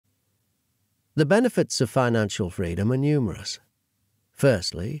The benefits of financial freedom are numerous.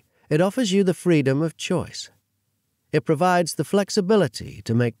 Firstly, it offers you the freedom of choice. It provides the flexibility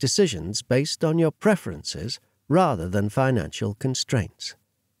to make decisions based on your preferences rather than financial constraints.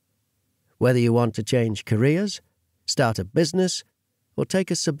 Whether you want to change careers, start a business, or take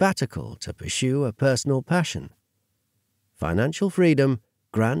a sabbatical to pursue a personal passion, financial freedom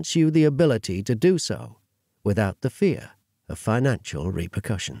grants you the ability to do so without the fear of financial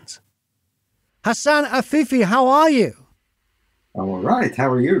repercussions. Hassan Afifi, how are you? I'm all right.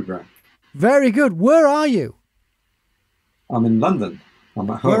 How are you, Grant? Very good. Where are you? I'm in London. I'm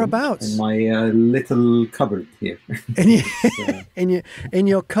at home. Whereabouts? In my little cupboard here. In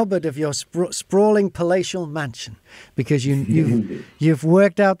your cupboard of your sprawling palatial mansion, because you've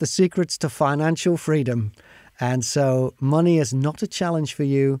worked out the secrets to financial freedom, and so money is not a challenge for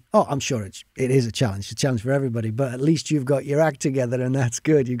you. Oh, I'm sure it is a challenge. It's a challenge for everybody, but at least you've got your act together, and that's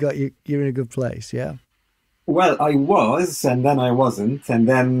good. You're in a good place, yeah. Well, I was, and then I wasn't, and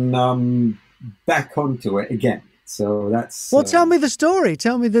then back onto it again. So that's. Well, tell me the story.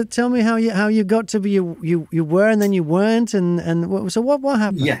 Tell me how you got to be you were and then you weren't, and so what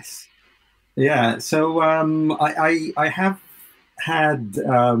happened? Yes, yeah. So I have had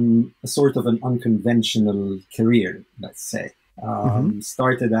a sort of an unconventional career, let's say.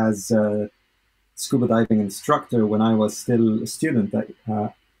 Started as a scuba diving instructor when I was still a student at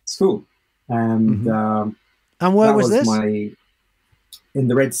school, and where was this? In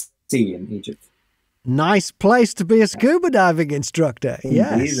the Red Sea in Egypt. Nice place to be a scuba diving instructor.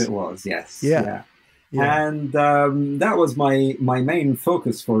 Yes. Indeed it was, yes. Yeah. And that was my main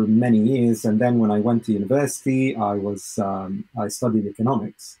focus for many years. And then when I went to university, I studied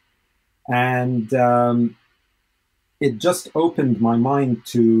economics. And it just opened my mind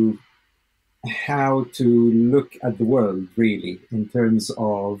to how to look at the world, really, in terms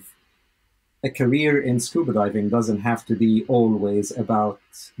of a career in scuba diving doesn't have to be always about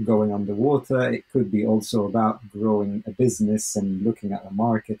going underwater. It could be also about growing a business and looking at a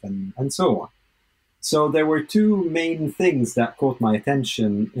market and so on. So there were two main things that caught my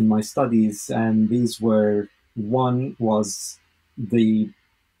attention in my studies, and these were, one was the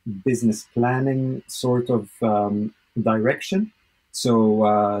business planning sort of direction.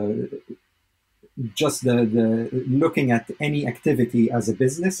 So just the looking at any activity as a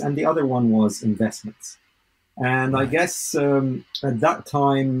business, and the other one was investments. And I guess at that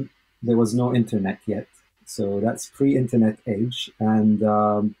time there was no internet yet, so that's pre-internet age,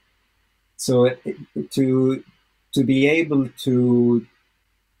 and so to be able to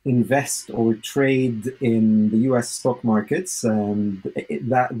invest or trade in the U.S. stock markets, and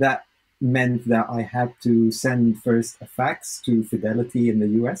that meant that I had to send first a fax to Fidelity in the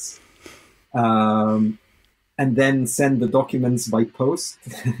U.S. And then send the documents by post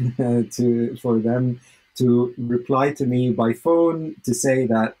for them to reply to me by phone to say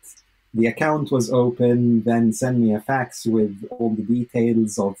that the account was open, then send me a fax with all the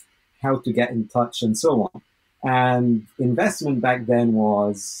details of how to get in touch and so on. And investment back then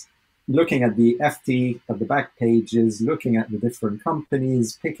was looking at the FT at the back pages, looking at the different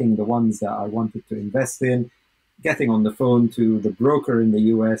companies, picking the ones that I wanted to invest in, getting on the phone to the broker in the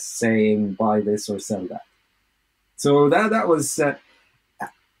US saying, buy this or sell that. So that was,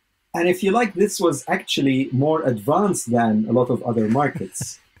 and if you like, this was actually more advanced than a lot of other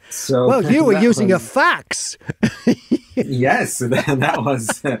markets. So well, you were using a fax. Yes, that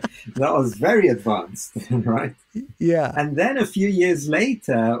was very advanced, right? Yeah. And then a few years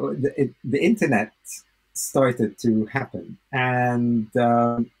later, the internet started to happen, and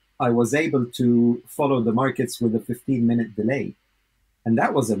I was able to follow the markets with a 15-minute delay. And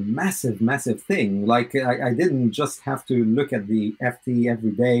that was a massive, massive thing. Like, I didn't just have to look at the FT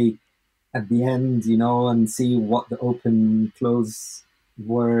every day at the end, and see what the open, close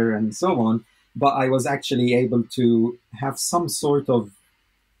were and so on. But I was actually able to have some sort of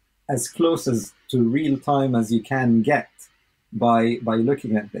as close as to real time as you can get by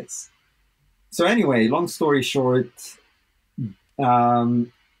looking at this. So anyway, long story short,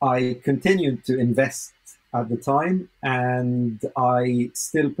 I continued to invest at the time, and I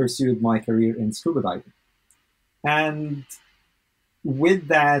still pursued my career in scuba diving. And with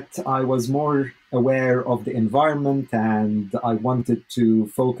that, I was more aware of the environment, and I wanted to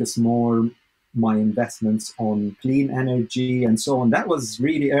focus more my investments on clean energy and so on. That was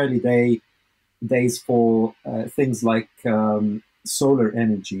really early days for things like solar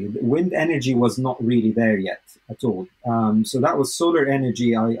energy. Wind energy was not really there yet at all. So that was solar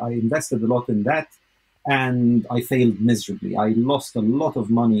energy. I invested a lot in that, and I failed miserably. I lost a lot of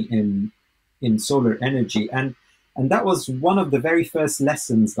money in solar energy. And And that was one of the very first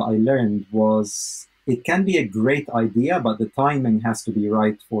lessons that I learned was it can be a great idea, but the timing has to be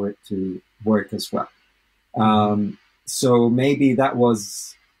right for it to work as well. So maybe that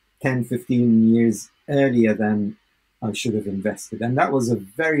was 10, 15 years earlier than I should have invested. And that was a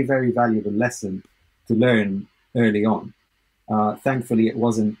very, very valuable lesson to learn early on. Thankfully, it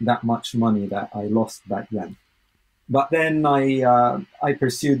wasn't that much money that I lost back then. But then I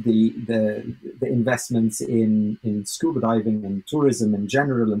pursued the investments in scuba diving and tourism in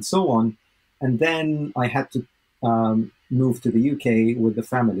general and so on. And then I had to move to the UK with the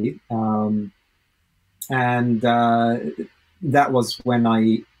family. And that was when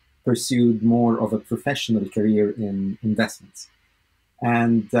I pursued more of a professional career in investments.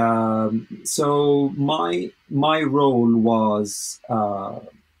 And so my role was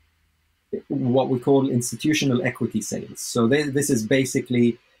what we call institutional equity sales. So this is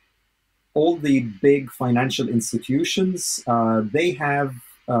basically all the big financial institutions. They have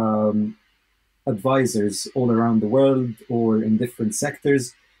advisors all around the world or in different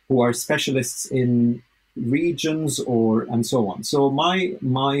sectors who are specialists in regions or and so on. So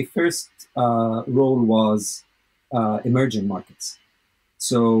my first role was emerging markets.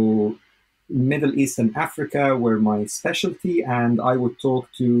 So Middle East and Africa were my specialty, and I would talk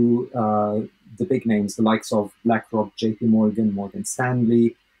to the big names, the likes of BlackRock, JP Morgan, Morgan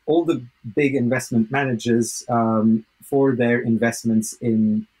Stanley, all the big investment managers for their investments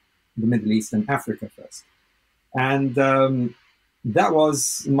in the Middle East and Africa first. And that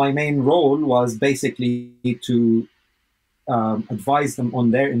was my main role, was basically to advise them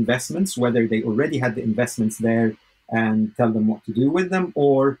on their investments, whether they already had the investments there and tell them what to do with them,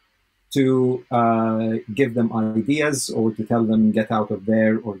 or to give them ideas, or to tell them get out of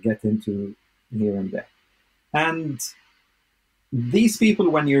there or get into here and there. And these people,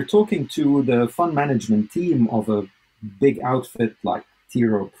 when you're talking to the fund management team of a big outfit like T.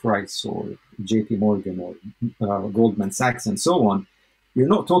 Rowe Price or JP Morgan or Goldman Sachs and so on, you're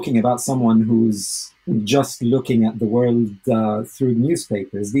not talking about someone who's just looking at the world through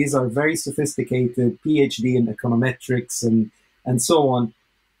newspapers. These are very sophisticated PhD in econometrics and so on.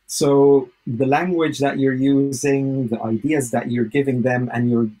 So the language that you're using, the ideas that you're giving them, and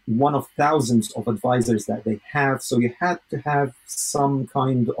you're one of thousands of advisors that they have. So you had to have some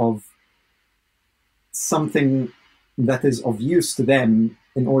kind of something that is of use to them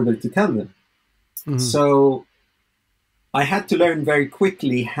in order to tell them. So I had to learn very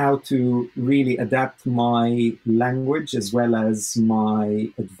quickly how to really adapt my language as well as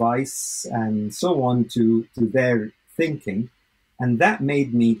my advice and so on to their thinking. And that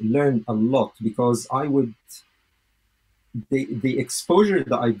made me learn a lot, because the exposure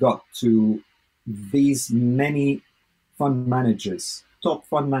that I got to these many fund managers, top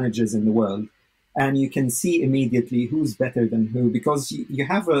fund managers in the world, and you can see immediately who's better than who, because you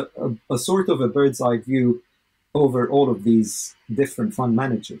have a sort of a bird's eye view over all of these different fund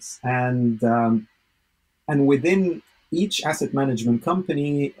managers. And within each asset management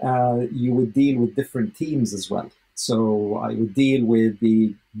company, you would deal with different teams as well. So I would deal with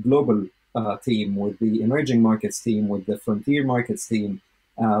the global team, with the emerging markets team, with the frontier markets team,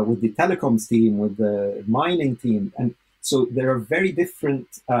 with the telecoms team, with the mining team. And so there are very different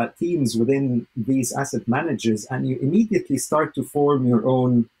teams within these asset managers, and you immediately start to form your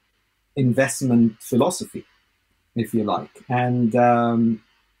own investment philosophy, if you like. And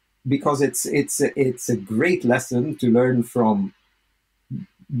because it's a great lesson to learn from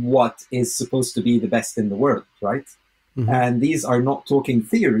what is supposed to be the best in the world, right? And these are not talking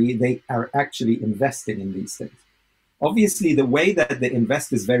theory, they are actually investing in these things. Obviously, the way that they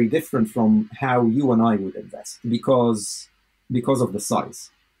invest is very different from how you and I would invest, because of the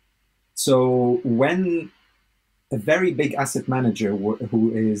size. So when a very big asset manager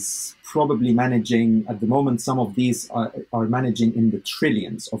who is probably managing, at the moment, some of these are managing in the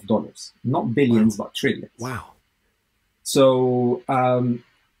trillions of dollars, not billions, but trillions. Wow. So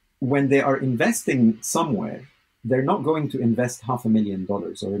when they are investing somewhere, they're not going to invest $500,000 or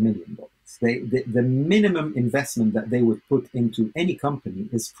 $1 million. The minimum investment that they would put into any company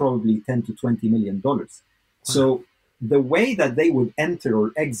is probably $10 to $20 million. Wow. So the way that they would enter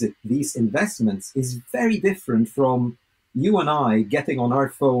or exit these investments is very different from you and I getting on our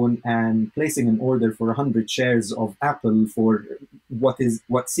phone and placing an order for 100 shares of Apple for what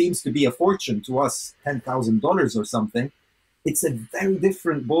seems to be a fortune to us, $10,000 or something. It's a very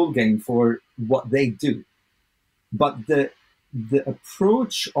different ballgame for what they do. But the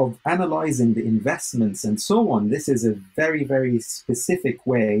approach of analyzing the investments and so on, this is a very, very specific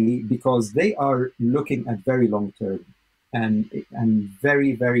way, because they are looking at very long term and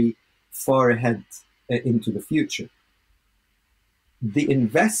very, very far ahead into the future. The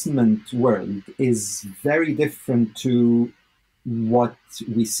investment world is very different to what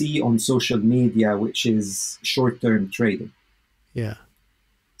we see on social media, which is short-term trading. Yeah.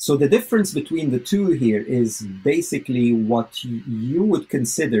 So the difference between the two here is basically what you would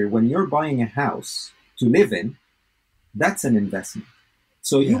consider when you're buying a house to live in, that's an investment.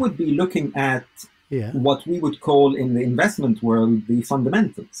 So you would be looking at what we would call in the investment world the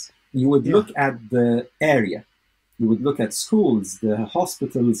fundamentals. You would look at the area. You would look at schools, the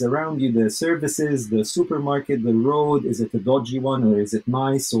hospitals around you, the services, the supermarket, the road. Is it a dodgy one, or is it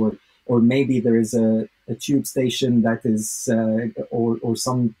nice? Or maybe there is a tube station that is, or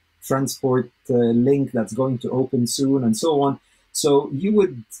some transport link that's going to open soon, and so on. So you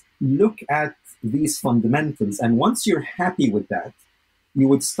would look at these fundamentals. And once you're happy with that, you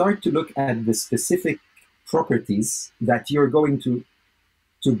would start to look at the specific properties that you're going to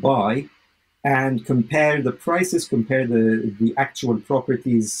buy, and compare the prices, compare the actual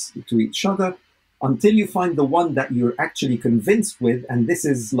properties to each other, until you find the one that you're actually convinced with. And this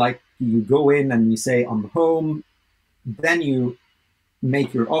is like, you go in and you say, I'm home, then you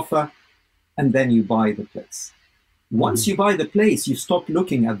make your offer, and then you buy the place. Once you buy the place, you stop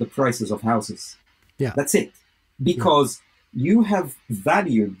looking at the prices of houses. Yeah. That's it. Because you have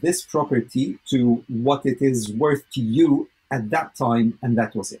valued this property to what it is worth to you at that time, and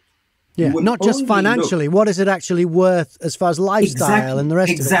that was it. Yeah, not just financially. What is it actually worth as far as lifestyle and the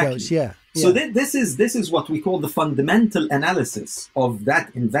rest of it goes? Yeah. So this is what we call the fundamental analysis of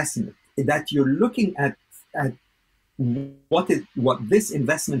that investment. That you're looking at what this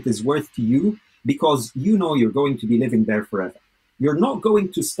investment is worth to you, because you know you're going to be living there forever. You're not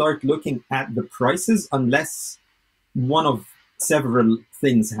going to start looking at the prices unless one of several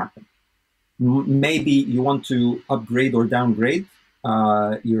things happen. Maybe you want to upgrade or downgrade.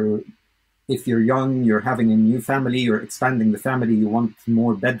 If you're young, you're having a new family, you're expanding the family, you want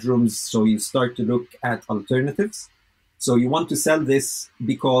more bedrooms, so you start to look at alternatives. So you want to sell this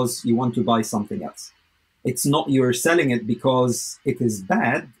because you want to buy something else. It's not you're selling it because it is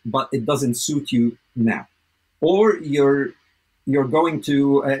bad, but it doesn't suit you now. Or you're going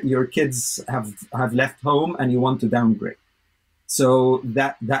to, your kids have left home and you want to downgrade. So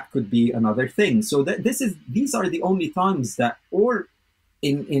that could be another thing. So these are the only times that, or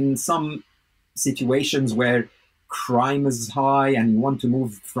in some situations where crime is high and you want to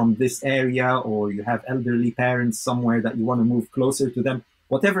move from this area, or you have elderly parents somewhere that you want to move closer to them,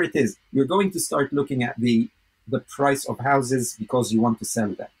 whatever it is, you're going to start looking at the price of houses because you want to sell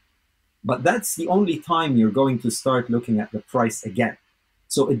them. But that's the only time you're going to start looking at the price again.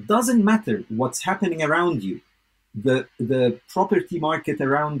 So it doesn't matter what's happening around you. The property market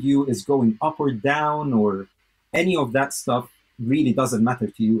around you is going up or down, or any of that stuff really doesn't matter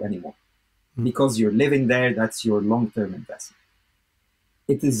to you anymore. Because you're living there, that's your long-term investment.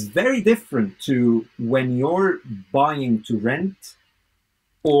 It is very different to when you're buying to rent,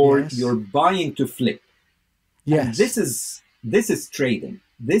 or you're buying to flip. Yes. And this is trading.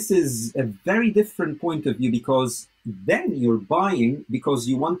 This is a very different point of view, because then you're buying because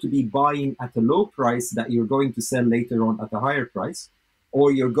you want to be buying at a low price that you're going to sell later on at a higher price,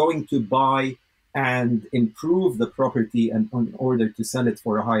 or you're going to buy and improve the property in order to sell it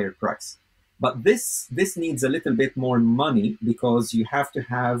for a higher price. But this needs a little bit more money, because you have to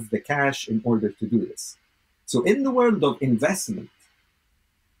have the cash in order to do this. So in the world of investment,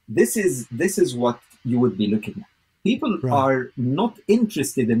 this is what you would be looking at. People are not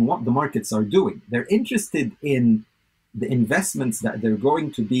interested in what the markets are doing. They're interested in the investments that they're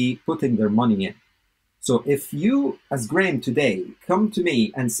going to be putting their money in. So if you, as Graham today, come to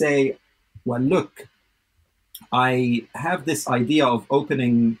me and say, well, look, I have this idea of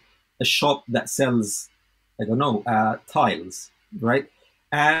opening a shop that sells, I don't know, tiles, right?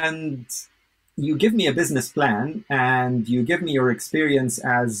 And you give me a business plan, and you give me your experience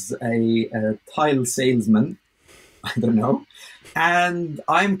as a tile salesman, I don't know, and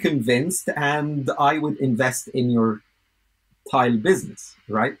I'm convinced, and I would invest in your tile business,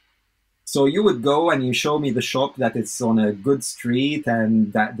 right? So you would go and you show me the shop that it's on a good street,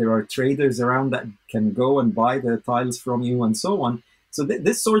 and that there are traders around that can go and buy the tiles from you, and so on. So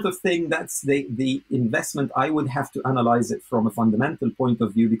this sort of thing, that's the investment. I would have to analyze it from a fundamental point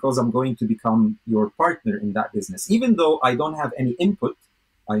of view, because I'm going to become your partner in that business. Even though I don't have any input,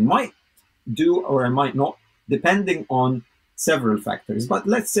 I might do or I might not, depending on several factors. But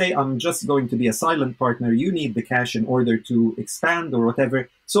let's say I'm just going to be a silent partner. You need the cash in order to expand or whatever.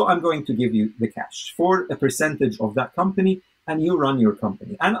 So I'm going to give you the cash for a percentage of that company, and you run your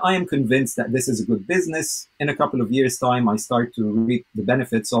company. And I am convinced that this is a good business. In a couple of years' time, I start to reap the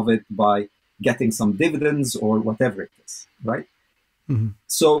benefits of it by getting some dividends or whatever it is, right? Mm-hmm.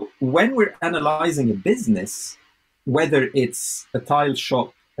 So when we're analyzing a business, whether it's a tile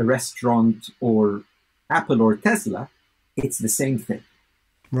shop, a restaurant, or Apple or Tesla, it's the same thing.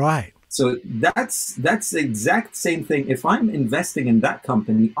 Right. So that's the exact same thing. If I'm investing in that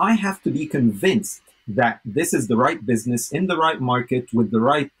company, I have to be convinced that this is the right business in the right market with the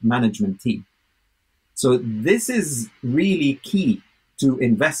right management team. So this is really key to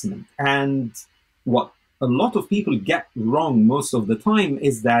investment. And what a lot of people get wrong most of the time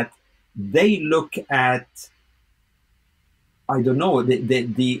is that they look at, I don't know,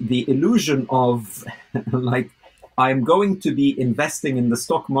 the illusion of like, I'm going to be investing in the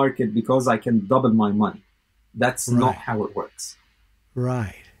stock market because I can double my money. That's not how it works.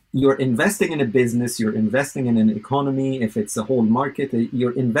 Right. You're investing in a business, you're investing in an economy, if it's a whole market,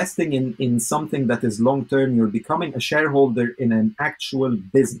 you're investing in something that is long-term, you're becoming a shareholder in an actual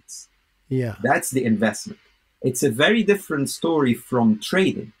business. Yeah. That's the investment. It's a very different story from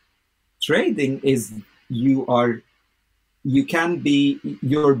trading. Trading is you're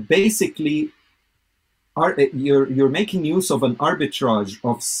basically you're making use of an arbitrage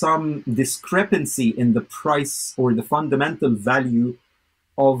of some discrepancy in the price or the fundamental value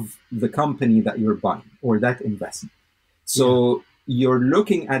of the company that you're buying or that investment. So you're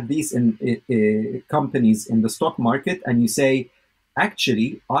looking at these companies in the stock market and you say,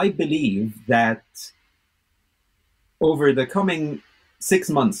 actually, I believe that over the coming 6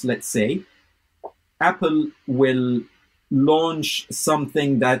 months, let's say, Apple will launch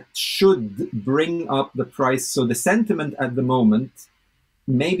something that should bring up the price. So the sentiment at the moment,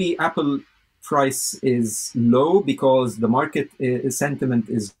 maybe Apple price is low because the market sentiment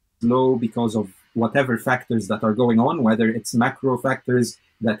is low because of whatever factors that are going on, whether it's macro factors,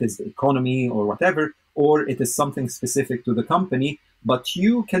 that is the economy or whatever, or it is something specific to the company. But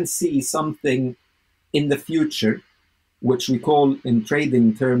you can see something in the future, which we call in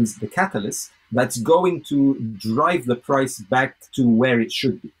trading terms the catalyst, that's going to drive the price back to where it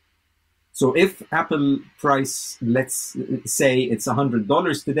should be. So if Apple price, let's say it's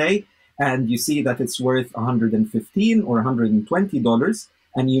 $100 today, and you see that it's worth $115 or $120,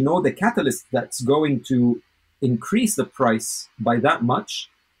 and you know the catalyst that's going to increase the price by that much,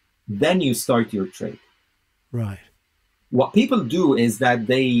 then you start your trade. Right. What people do is that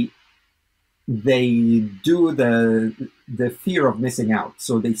they do the fear of missing out.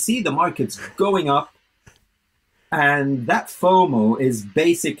 So they see the markets going up, and that FOMO is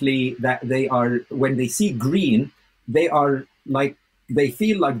basically that they are, when they see green, they are like, they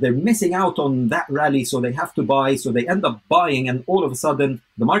feel like they're missing out on that rally, so they have to buy. So they end up buying, and all of a sudden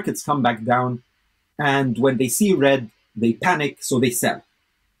the markets come back down. And when they see red, they panic, so they sell.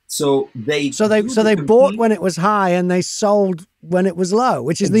 So they bought when it was high and they sold when it was low,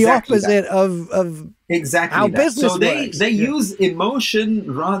 which is the opposite of exactly how business works. They use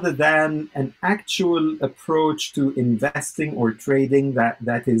emotion rather than an actual approach to investing or trading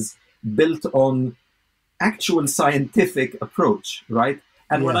that is built on actual scientific approach, right?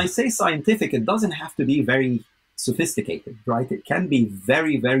 And when I say scientific, it doesn't have to be very sophisticated, right? It can be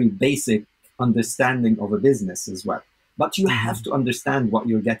very, very basic understanding of a business as well. But you have to understand what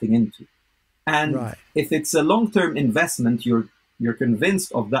you're getting into. And if it's a long-term investment, you're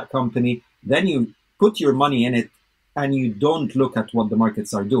convinced of that company, then you put your money in it and you don't look at what the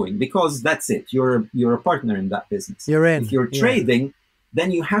markets are doing, because that's it. You're a partner in that business. You're in. If you're trading,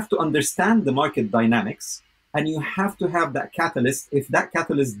 then you have to understand the market dynamics, and you have to have that catalyst if that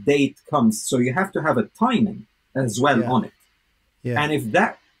catalyst date comes. So you have to have a timing as well on it. And if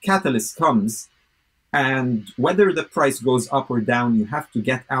that catalyst comes, and whether the price goes up or down, you have to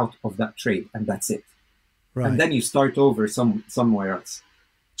get out of that trade, and that's it. And then you start over somewhere else.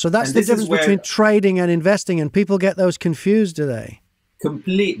 So that's the difference between trading and investing, and people get those confused, do they?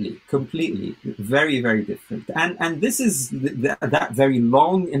 Completely. Very, very different. And this is that very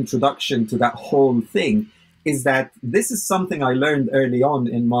long introduction to that whole thing, is that this is something I learned early on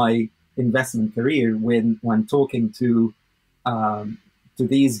in my investment career when talking to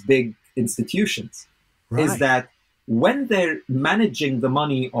these big institutions. Is that when they're managing the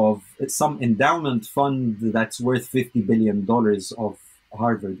money of some endowment fund that's worth $50 billion of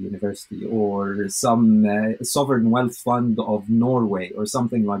Harvard University, or some sovereign wealth fund of Norway, or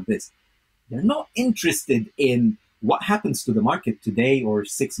something like this, they're not interested in what happens to the market today or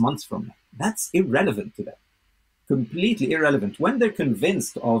 6 months from now. That's irrelevant to them. Completely irrelevant. When they're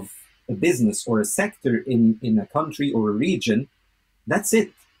convinced of a business or a sector in a country or a region, that's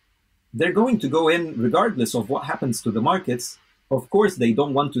it. They're going to go in regardless of what happens to the markets, of course, they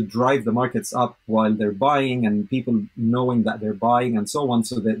don't want to drive the markets up while they're buying and people knowing that they're buying and so on.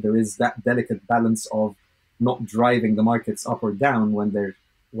 So that there is that delicate balance of not driving the markets up or down when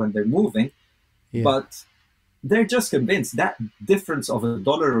they're moving. Yeah. But they're just convinced that difference of $1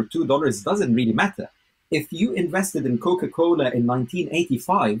 or $2 doesn't really matter. If you invested in Coca-Cola in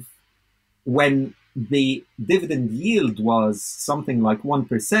 1985, when the dividend yield was something like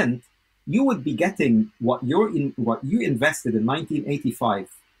 1%, you would be getting what you invested in 1985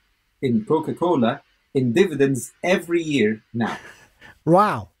 in Coca-Cola in dividends every year now.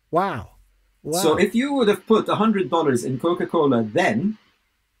 Wow. Wow. Wow. So if you would have put $100 in Coca-Cola then,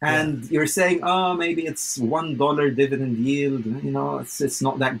 and you're saying, oh, maybe it's $1 dividend yield, you know, it's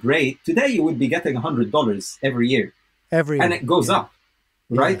not that great. Today you would be getting $100 every year. And it goes up,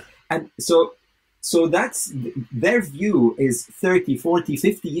 right? Yeah. And so that's their view is 30, 40,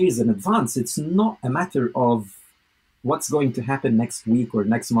 50 years in advance. It's not a matter of what's going to happen next week or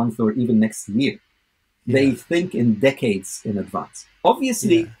next month or even next year. Yeah. They think in decades in advance.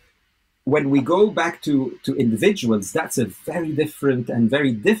 Obviously, when we go back to individuals, that's a very different and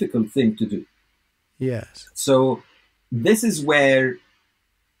very difficult thing to do. Yes. So this is where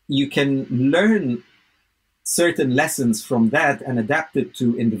you can learn certain lessons from that and adapt it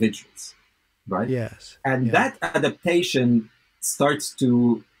to individuals, right? Yes. And that adaptation starts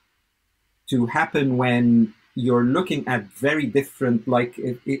to happen when you're looking at very different, like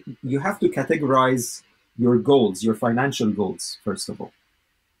you have to categorize your goals, your financial goals, first of all.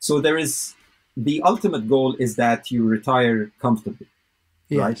 So there is the ultimate goal is that you retire comfortably,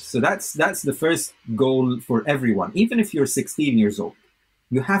 right? So that's the first goal for everyone. Even if you're 16 years old,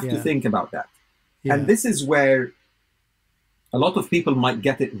 you have to think about that. And this is where a lot of people might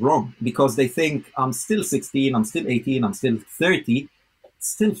get it wrong because they think I'm still 16, I'm still 18, I'm still 30, it's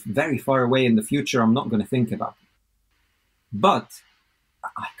still very far away in the future. I'm not going to think about it. But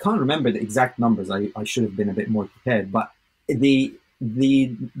I can't remember the exact numbers. I should have been a bit more prepared. But the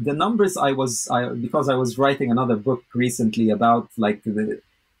numbers because I was writing another book recently about like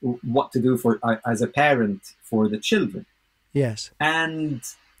what to do for as a parent for the children. Yes. And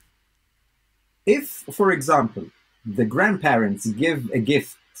if, for example, the grandparents give a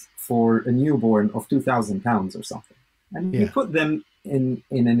gift for a newborn of £2,000 or something, and you put them in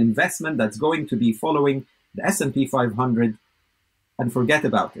an investment that's going to be following the S&P 500 and forget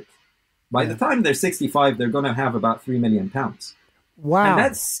about it. By the time they're 65, they're going to have about £3 million. Wow.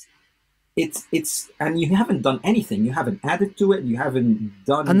 And and you haven't done anything. You haven't added to it. You haven't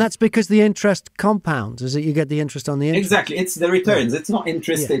done. And that's because the interest compounds, is it? You get the interest on the interest. Exactly. It's the returns. It's not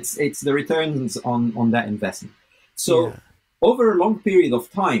interest. It's the returns on that investment. So over a long period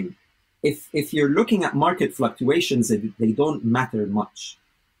of time, if you're looking at market fluctuations, they don't matter much,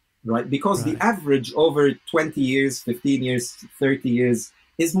 right? Because the average over 20 years, 15 years, 30 years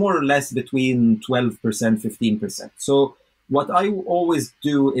is more or less between 12%, 15%. So what I always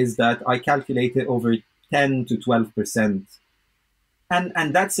do is that I calculate it over 10 to 12%.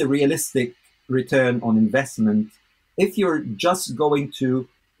 And that's a realistic return on investment if you're just going to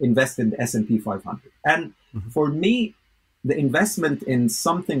invest in the S&P 500. And for me, the investment in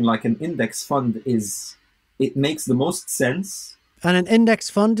something like an index fund it makes the most sense. And an index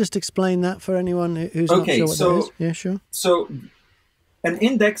fund, just explain that for anyone who's not sure what that is. Yeah, sure. So an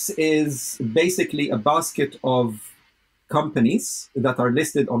index is basically a basket of companies that are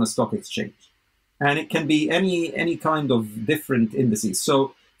listed on a stock exchange. And it can be any kind of different indices.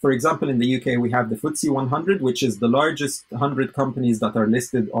 So, for example, in the UK, we have the FTSE 100, which is the largest 100 companies that are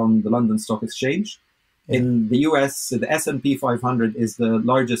listed on the London Stock Exchange. In the US, the S&P 500 is the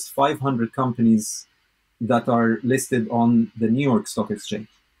largest 500 companies that are listed on the New York Stock Exchange.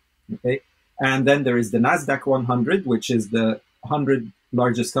 Okay, and then there is the NASDAQ 100, which is the 100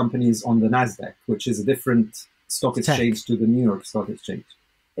 largest companies on the NASDAQ, which is a different stock exchange to the New York Stock Exchange.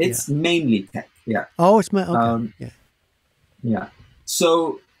 It's mainly tech. Yeah. Oh, it's okay. Yeah.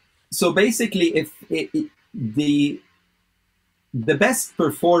 So basically, if the best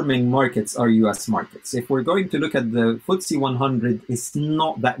performing markets are US markets. If we're going to look at the FTSE 100, it's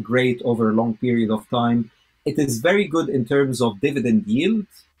not that great over a long period of time. It is very good in terms of dividend yield,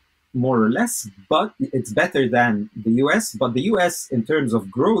 more or less, but it's better than the US. But the US, in terms of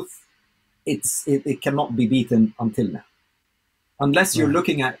growth, it cannot be beaten until now. Unless you're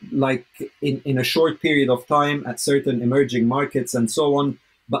looking at, like, in a short period of time at certain emerging markets and so on,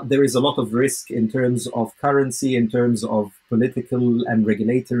 but there is a lot of risk in terms of currency, in terms of political and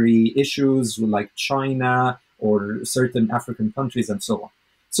regulatory issues like China or certain African countries and so on.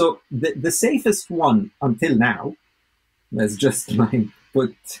 So the safest one until now, let's just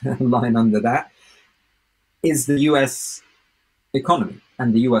put a line under that, is the US economy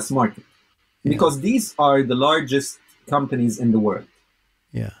and the US market, because these are the largest companies in the world.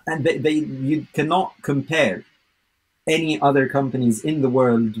 Yeah. And you cannot compare any other companies in the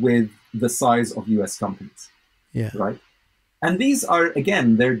world with the size of US companies. Yeah. Right? And these are,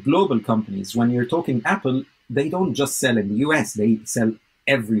 again, they're global companies. When you're talking Apple, they don't just sell in the US, they sell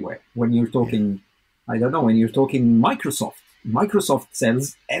everywhere. When you're talking, I don't know, when you're talking Microsoft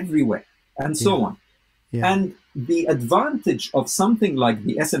sells everywhere, and so on. Yeah. And the advantage of something like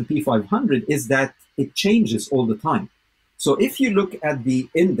the S&P 500 is that it changes all the time. So if you look at the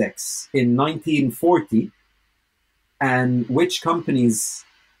index in 1940 and which companies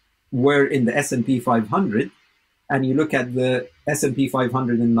were in the S&P 500, and you look at the S&P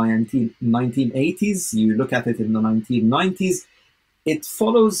 500 in the 1980s, you look at it in the 1990s, it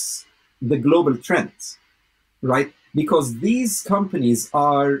follows the global trends, right? Because these companies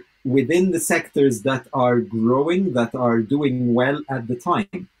are within the sectors that are growing, that are doing well at the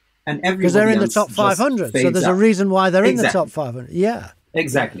time. And everybody because they're in the top 500. So there's a reason why they're in the top 500. Yeah.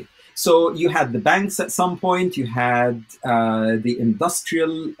 Exactly. So you had the banks at some point, you had the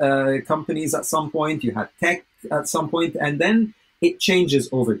industrial companies at some point, you had tech at some point, and then it changes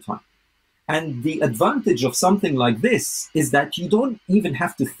over time. And the advantage of something like this is that you don't even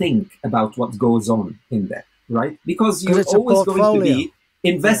have to think about what goes on in there, right? Because you're always going to be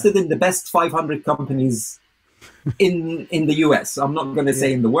invested in the best 500 companies in the US. I'm not going to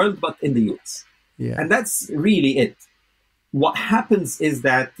say in the world, but in the US. And that's really it. What happens is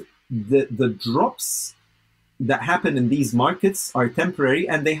that the drops that happen in these markets are temporary,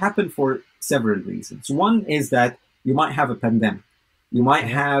 and they happen for several reasons. One is that you might have a pandemic. You might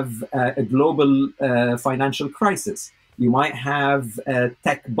have a global financial crisis. You might have a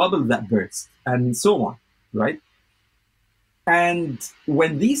tech bubble that bursts, and so on, right? And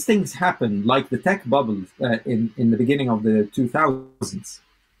when these things happen, like the tech bubble in the beginning of the 2000s,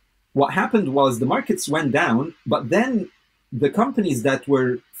 what happened was the markets went down, but then the companies that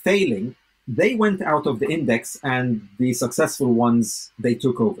were failing, they went out of the index, and the successful ones, they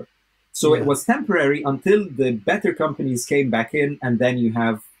took over. So it was temporary until the better companies came back in, and then you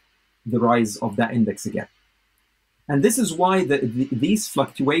have the rise of that index again. And this is why these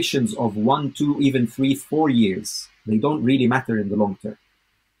fluctuations of 1, 2, even 3, 4 years, they don't really matter in the long term.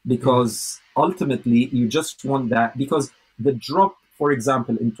 Because ultimately, you just want that, because the drop, for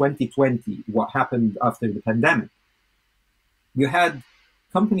example, in 2020, what happened after the pandemic, you had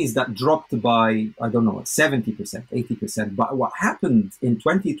companies that dropped by, I don't know, 70%, 80%. But what happened in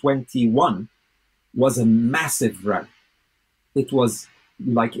 2021 was a massive run. It was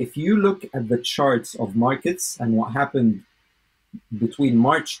like, if you look at the charts of markets and what happened between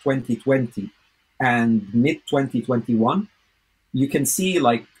March 2020 and mid 2021, you can see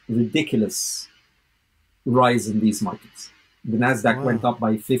like ridiculous rise in these markets. The Nasdaq went up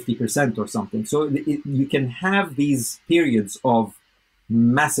by 50% or something. So you can have these periods of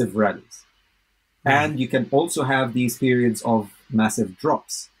massive rallies. And you can also have these periods of massive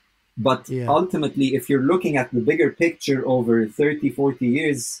drops. But ultimately, if you're looking at the bigger picture over 30, 40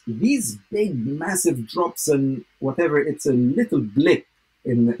 years, these big, massive drops and whatever, it's a little blip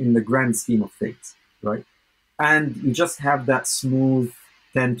in the grand scheme of things, right? And you just have that smooth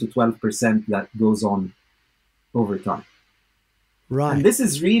 10 to 12% that goes on over time. Right. And this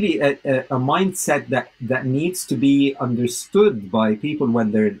is really a mindset that needs to be understood by people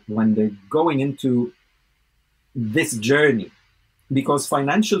when they're going into this journey, because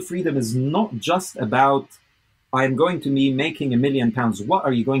financial freedom is not just about, I'm going to be making £1 million. What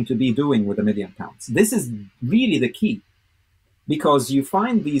are you going to be doing with £1 million? This is really the key, because you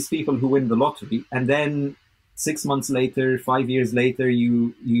find these people who win the lottery, and then 6 months later, 5 years later,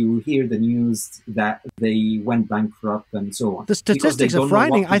 you hear the news that they went bankrupt and so on. The statistics are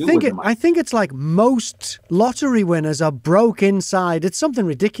frightening. I think it's like most lottery winners are broke inside. It's something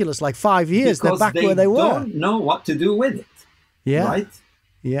ridiculous. Like 5 years, because they're back where they were. They don't know what to do with it. Yeah. Right.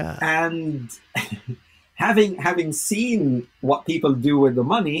 Yeah. And having seen what people do with the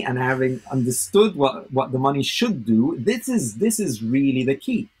money and having understood what the money should do, this is really the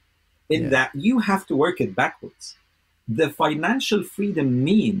key. That you have to work it backwards. The financial freedom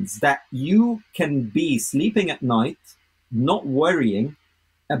means that you can be sleeping at night, not worrying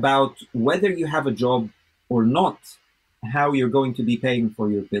about whether you have a job or not, how you're going to be paying for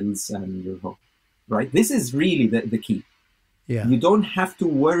your bills and your home, right? This is really the key. Yeah. You don't have to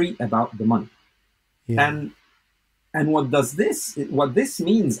worry about the money. Yeah. And what this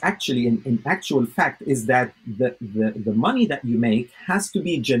means actually in actual fact is that the money that you make has to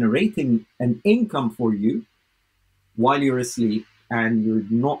be generating an income for you while you're asleep and you're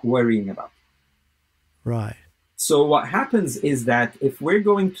not worrying about it. Right. So what happens is that if we're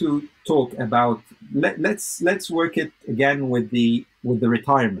going to talk about, let's work it again with the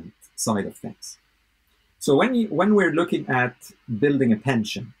retirement side of things. So when we're looking at building a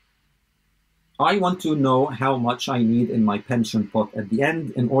pension, I want to know how much I need in my pension pot at the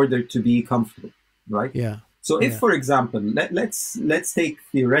end in order to be comfortable, right? Yeah. So if, for example, let's take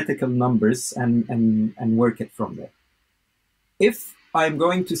theoretical numbers and work it from there. If I'm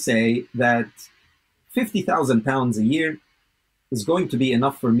going to say that £50,000 a year is going to be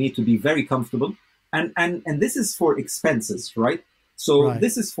enough for me to be very comfortable, and this is for expenses, right? So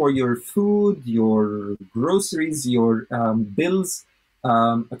this is for your food, your groceries, your bills,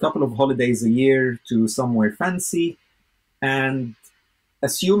 a couple of holidays a year to somewhere fancy, and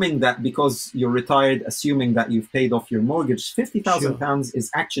assuming that because you're retired, assuming that you've paid off your mortgage, £50,000 is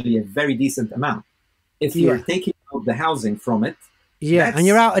actually a very decent amount. If you're taking out the housing from it, and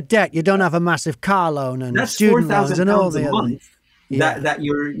you're out of debt, you don't have a massive car loan and student loans and all the other. That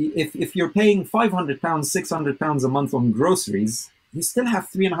you're, if you're paying £500, £600 a month on groceries, you still have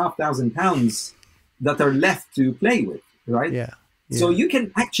 £3,500 that are left to play with, right? So you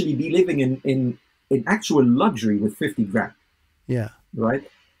can actually be living in actual luxury with 50 grand. Right?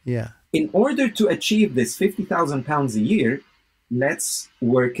 In order to achieve this £50,000 a year, let's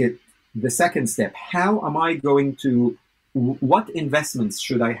work it the second step. How am I going to, what investments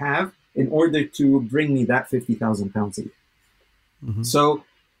should I have in order to bring me that £50,000 a year? So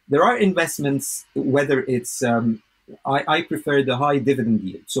there are investments, whether it's, I prefer the high dividend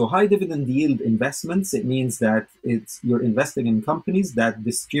yield. So high dividend yield investments, it means that you're investing in companies that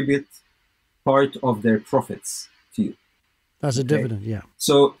distribute part of their profits to you. As a dividend,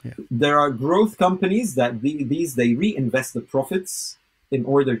 So there are growth companies that they reinvest the profits in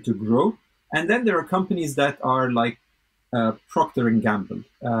order to grow. And then there are companies that are like Procter & Gamble,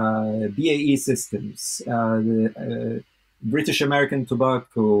 BAE Systems, British American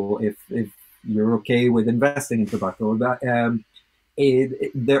Tobacco, if you're okay with investing in tobacco. There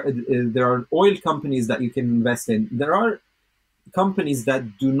are oil companies that you can invest in. There are companies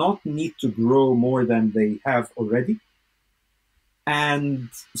that do not need to grow more than they have already. And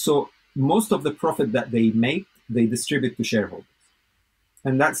so most of the profit that they make, they distribute to shareholders.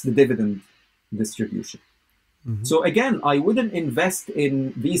 And that's the dividend distribution. So again, I wouldn't invest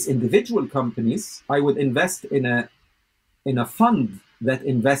in these individual companies. I would invest in a fund that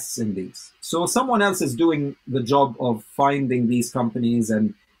invests in these. So someone else is doing the job of finding these companies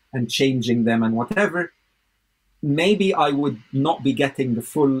and changing them and whatever. Maybe I would not be getting the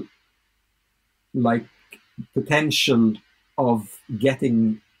full potential of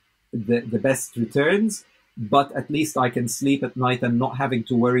getting the best returns, but at least I can sleep at night and not having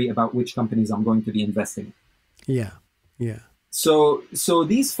to worry about which companies I'm going to be investing in. So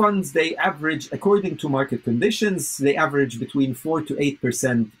these funds, they average, according to market conditions, they average between 4 to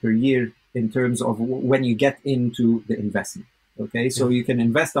 8% per year in terms of when you get into the investment. Okay, so you can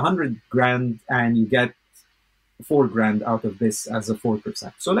invest 100 grand and you get 4 grand out of this as a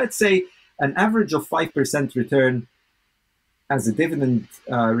 4%. So let's say an average of 5% return as a dividend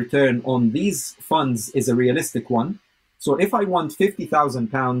return on these funds is a realistic one. So if I want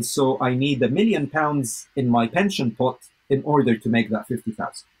 £50,000, so I need £1 million in my pension pot in order to make that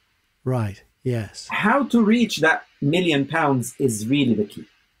 50,000. Right. Yes. How to reach that £1 million is really the key.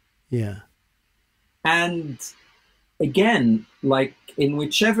 And again, like in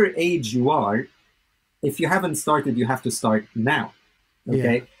whichever age you are, if you haven't started, you have to start now.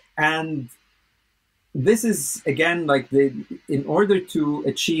 Okay. And this is, again, like in order to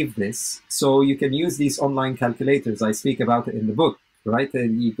achieve this, so you can use these online calculators. I speak about it in the book, right?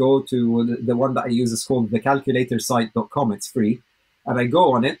 And you go to the one that I use is called thecalculatorsite.com. It's free. And I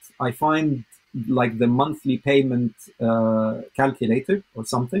go on it. I find like the monthly payment calculator or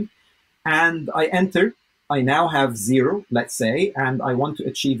something. And I enter. I now have 0, let's say, and I want to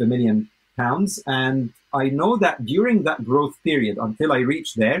achieve £1 million. And I know that during that growth period, until I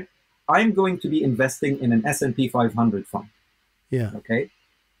reach there, I'm going to be investing in an S&P 500 fund. Okay.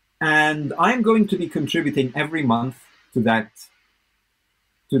 And I'm going to be contributing every month to that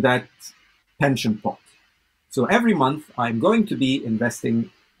pension pot. So every month I'm going to be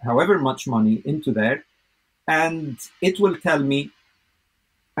investing however much money into there, and it will tell me,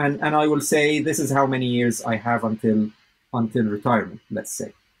 and I will say, this is how many years I have until retirement, let's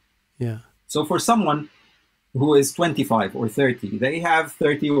say. So for someone who is 25 or 30, they have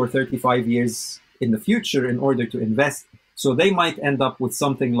 30 or 35 years in the future in order to invest. So they might end up with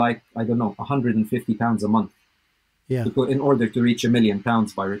something like, I don't know, £150 a month in order to reach £1 million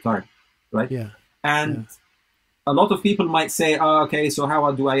by retirement, right? And a lot of people might say, oh, okay, so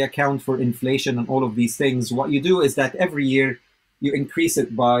how do I account for inflation and all of these things? What you do is that every year you increase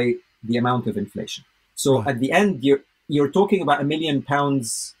it by the amount of inflation. So Right. at the end, you're talking about £1 million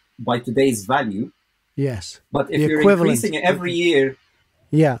by today's value. Yes. But if The you're equivalent. increasing it every year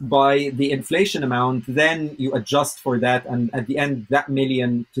Yeah. by the inflation amount, then you adjust for that. And at the end, that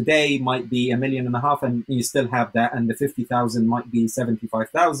million today might be £1.5 million, and you still have that. And the 50,000 might be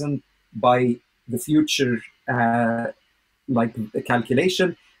 75,000 by the future, like the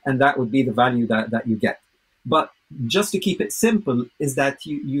calculation. And that would be the value that you get. But just to keep it simple is that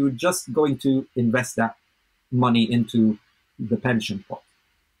you're just going to invest that money into the pension pot.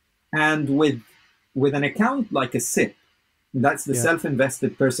 And with an account like a SIP, that's the Yeah.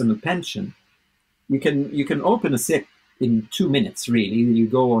 self-invested personal pension, you can open a SIP in 2 minutes, really. You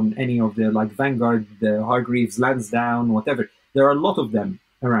go on any of the, like Vanguard, the Hargreaves, Lansdowne, whatever. There are a lot of them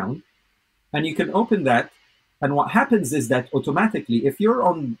around. And you can open that. And what happens is that automatically, if you're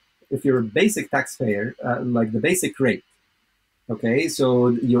a basic taxpayer, like the basic rate, okay, so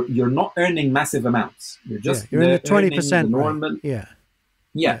you're not earning massive amounts. You're just you're in the earning 20% the normal. rate. Yeah.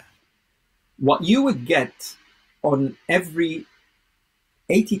 Yeah. What you would get on every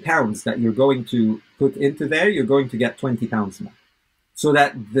 £80 that you're going to put into there, you're going to get £20 more. So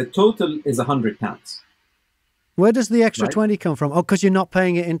that the total is £100. Where does the extra Right. 20 come from? Oh, because you're not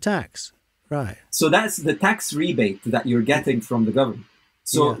paying it in tax. Right. So that's the tax rebate that you're getting from the government.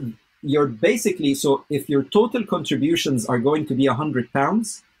 So you're basically, so if your total contributions are going to be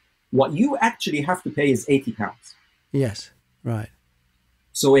 £100, what you actually have to pay is £80. Yes. Right.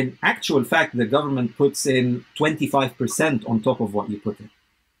 So in actual fact, the government puts in 25% on top of what you put in.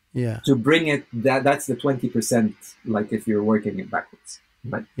 Yeah. To bring it, that's the 20%, like if you're working it backwards,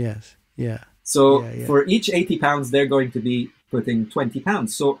 right? Yes. Yeah. So Yeah. for each £80, they're going to be putting £20.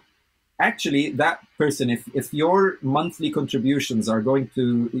 So actually, that person, if your monthly contributions are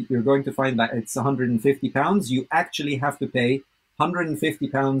you're going to find that it's £150, you actually have to pay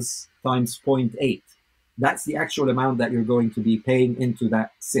 £150 times 0.8. That's the actual amount that you're going to be paying into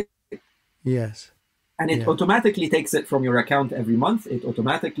that SIP. Yes. And it automatically takes it from your account every month. It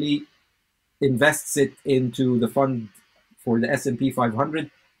automatically invests it into the fund for the S&P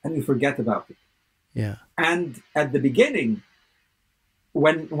 500, and you forget about it. Yeah. And at the beginning,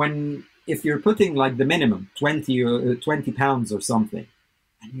 when if you're putting like the minimum, 20 pounds or something,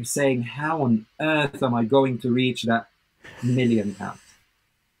 and you're saying, how on earth am I going to reach that £1 million?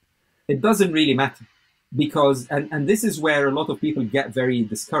 It doesn't really matter. Because, and this is where a lot of people get very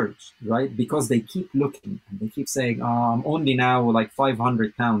discouraged, right? Because they keep looking and they keep saying, oh, I'm only now like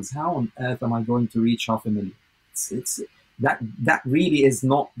 £500. How on earth am I going to reach £500,000? It's that really is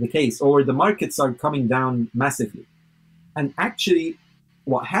not the case. Or the markets are coming down massively. And actually,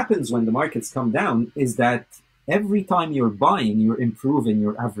 what happens when the markets come down is that every time you're buying, you're improving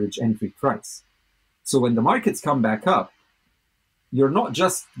your average entry price. So when the markets come back up, you're not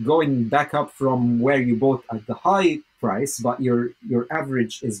just going back up from where you bought at the high price, but your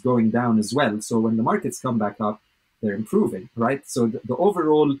average is going down as well. So when the markets come back up, they're improving, right? So the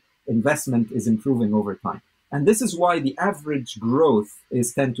overall investment is improving over time. And this is why the average growth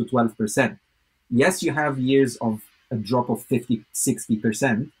is 10 to 12%. Yes, you have years of a drop of 50,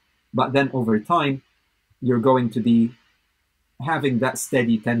 60%, but then over time, you're going to be having that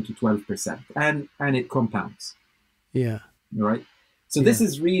steady 10 to 12%, and it compounds. Yeah. Right. So this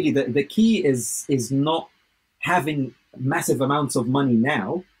is really the key is not having massive amounts of money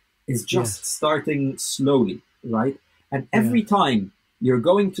now, is just starting slowly, right? And every time you're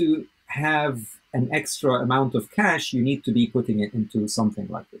going to have an extra amount of cash, you need to be putting it into something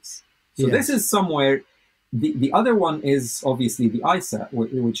like this. So this is somewhere. The other one is obviously the ISA,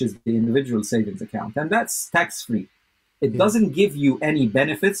 which is the individual savings account, and that's tax-free. It doesn't give you any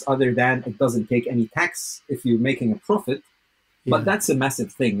benefits other than it doesn't take any tax if you're making a profit. But that's a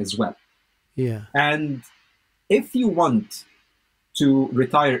massive thing as well. Yeah. And if you want to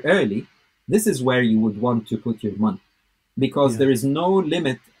retire early, this is where you would want to put your money, because there is no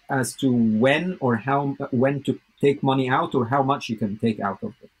limit as to when to take money out or how much you can take out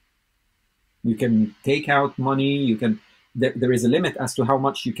of it. You can take out money. There is a limit as to how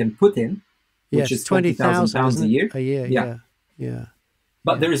much you can put in, which is £20,000 a year. Yeah.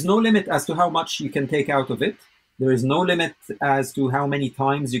 But there is no limit as to how much you can take out of it. There is no limit as to how many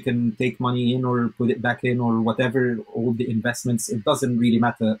times you can take money in or put it back in or whatever, all the investments. It doesn't really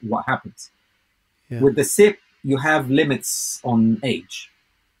matter what happens. Yeah. With the SIP, you have limits on age.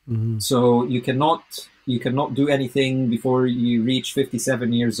 Mm-hmm. So you cannot do anything before you reach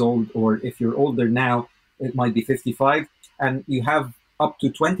 57 years old, or if you're older now, it might be 55. And you have up to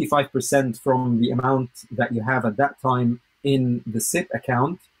 25% from the amount that you have at that time in the SIP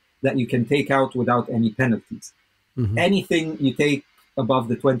account that you can take out without any penalties. Anything you take above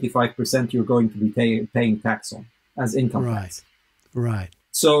the 25%, you're going to be paying tax on as income tax. Right.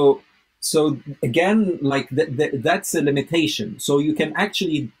 So again, like that's a limitation. So you can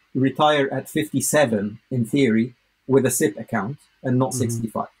actually retire at 57 in theory with a SIP account and not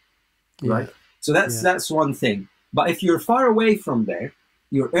 65, right? So that's one thing. But if you're far away from there,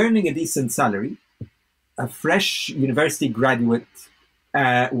 you're earning a decent salary, a fresh university graduate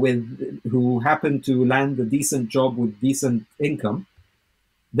who happen to land a decent job with decent income,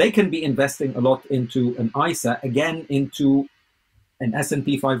 they can be investing a lot into an ISA, again, into an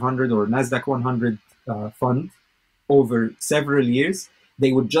S&P 500 or NASDAQ 100 fund over several years.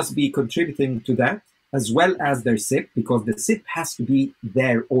 They would just be contributing to that as well as their SIP, because the SIP has to be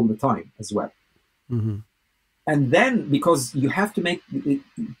there all the time as well. And then, because you have to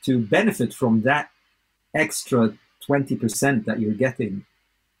to benefit from that extra 20% that you're getting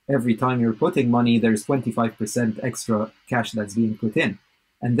every time you're putting money, there's 25% extra cash that's being put in.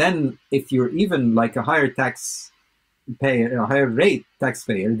 And then if you're even like a higher taxpayer, a higher rate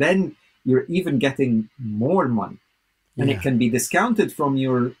taxpayer, then you're even getting more money. And it can be discounted from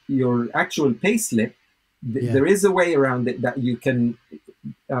your actual pay slip. There is a way around it that you can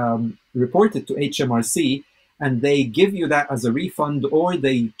report it to HMRC, and they give you that as a refund, or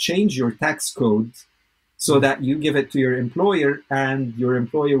they change your tax code so that you give it to your employer, and your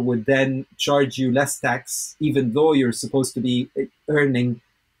employer would then charge you less tax, even though you're supposed to be earning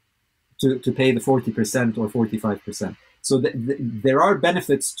to pay the 40% or 45%. So there are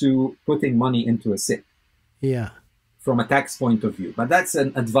benefits to putting money into a SIP. From a tax point of view. But that's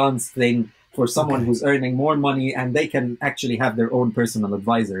an advanced thing for someone who's earning more money, and they can actually have their own personal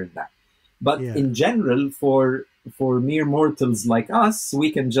advisor in that. But in general, for mere mortals like us,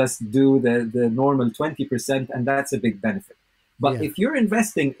 we can just do the normal 20%, and that's a big benefit. But if you're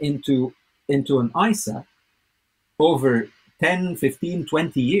investing into an ISA over 10, 15,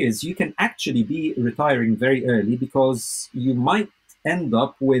 20 years, you can actually be retiring very early, because you might end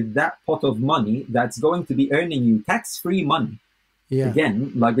up with that pot of money that's going to be earning you tax-free money.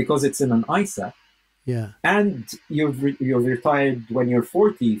 Again, like, because it's in an ISA. And you've retired when you're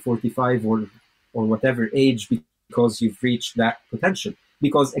 40, 45, or whatever age, because you've reached that potential.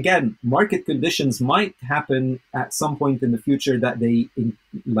 Because again, market conditions might happen at some point in the future that they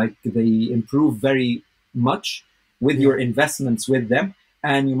improve very much with your investments with them,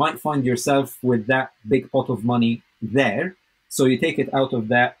 and you might find yourself with that big pot of money there. So you take it out of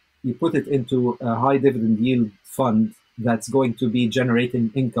that, you put it into a high dividend yield fund that's going to be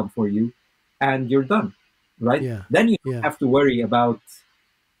generating income for you, and you're done, right? Then you don't have to worry about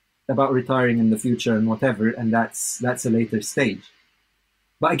retiring in the future and whatever, and that's a later stage.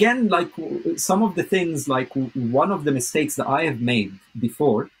 But again, like, some of the things, like, one of the mistakes that I have made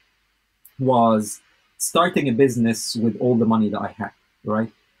before was starting a business with all the money that I had,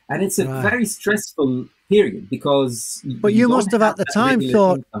 right? And it's a very stressful period, because but you must have at the time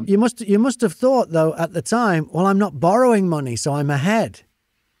thought income. you must have thought, though, at the time, well, I'm not borrowing money, so I'm ahead.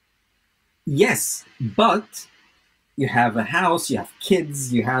 Yes, but you have a house, you have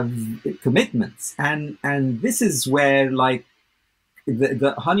kids, you have commitments, and this is where, like,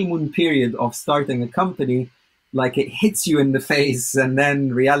 the honeymoon period of starting a company, like, it hits you in the face, and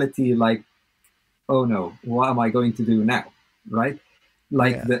then reality, like, oh no, what am I going to do now, right?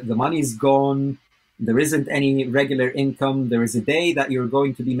 Like, the money's gone. There isn't any regular income. There is a day that you're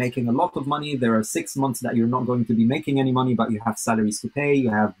going to be making a lot of money. There are 6 months that you're not going to be making any money, but you have salaries to pay, you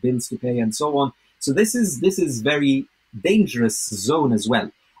have bills to pay, and so on. So this is very dangerous zone as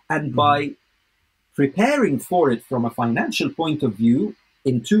well. And by preparing for it from a financial point of view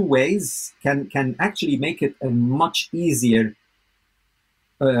in two ways can actually make it a much easier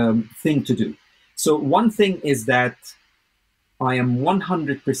thing to do. So one thing is that I am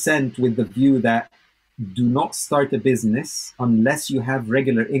 100% with the view that do not start a business unless you have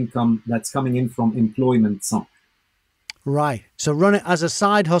regular income that's coming in from employment somewhere. Right. So run it as a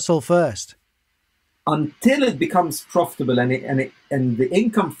side hustle first. Until it becomes profitable and the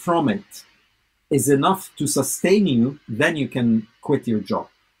income from it is enough to sustain you, then you can quit your job.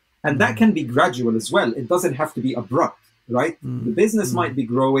 And that can be gradual as well. It doesn't have to be abrupt, right? The business might be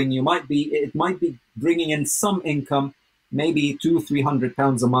growing. It might be bringing in some income, maybe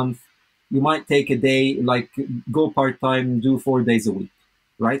 £200-300 a month. You might take a day, like, go part-time, do 4 days a week,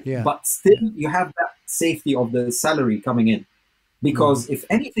 right? But still you have that safety of the salary coming in. Because if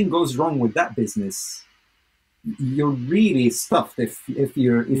anything goes wrong with that business, you're really stuffed if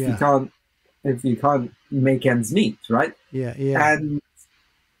you can't make ends meet, right? And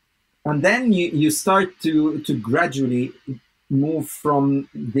And then you start to gradually move from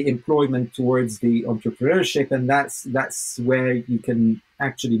the employment towards the entrepreneurship, and that's where you can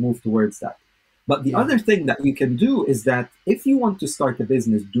actually move towards that. But the other thing that you can do is that if you want to start a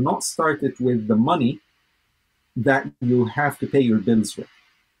business, do not start it with the money that you have to pay your bills with.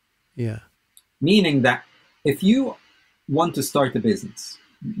 Yeah. Meaning that if you want to start a business,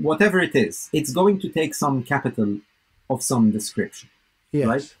 whatever it is, it's going to take some capital of some description, Yes.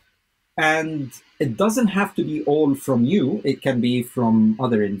 right? And it doesn't have to be all from you. It can be from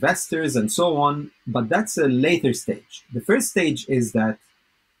other investors and so on, but that's a later stage. The first stage is that,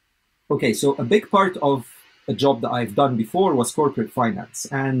 okay, so a big part of a job that I've done before was corporate finance.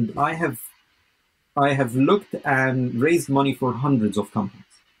 And I have looked and raised money for hundreds of companies.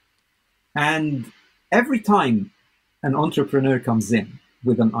 And every time an entrepreneur comes in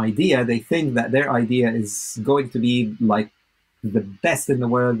with an idea, they think that their idea is going to be like the best in the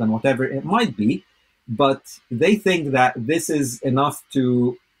world and whatever it might be, but they think that this is enough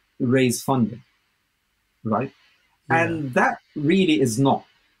to raise funding, right? Yeah. And that really is not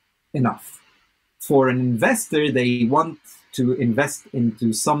enough. For an investor, they want to invest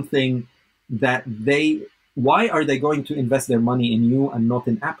into something that why are they going to invest their money in you and not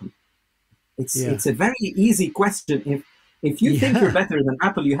in Apple? It's a very easy question. If you think you're better than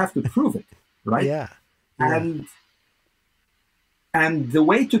Apple, you have to prove it, right? Yeah. And the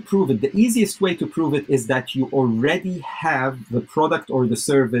way to prove it, the easiest way to prove it is that you already have the product or the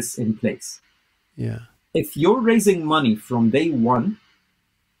service in place. Yeah. If you're raising money from day one,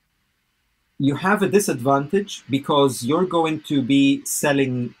 you have a disadvantage because you're going to be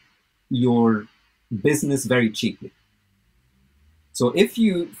selling your business very cheaply. So if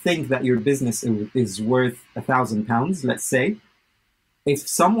you think that your business is worth £1,000, let's say, if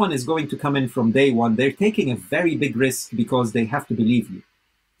someone is going to come in from day one, they're taking a very big risk because they have to believe you.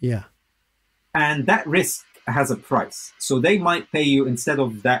 Yeah. And that risk has a price. So they might pay you, instead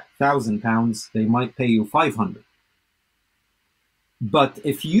of that £1,000, they might pay you 500. But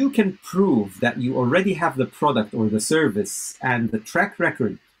if you can prove that you already have the product or the service and the track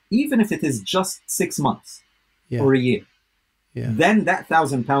record, even if it is just 6 months or a year, then that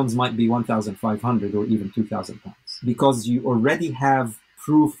 £1,000 might be 1,500 or even £2,000 because you already have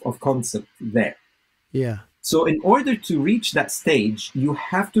proof of concept there. Yeah. So in order to reach that stage, you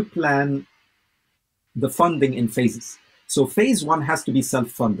have to plan the funding in phases. So phase one has to be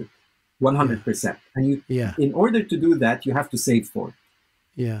self-funded, 100%. And in order to do that, you have to save for it.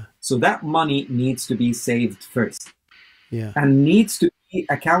 Yeah. So that money needs to be saved first. Yeah. And needs to be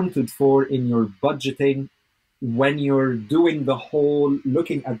accounted for in your budgeting when you're doing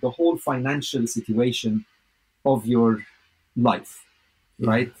looking at the whole financial situation of your life,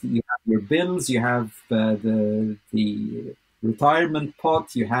 right? You have your bills, you have the retirement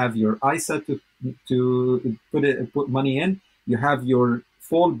pot, you have your ISA to put money in, you have your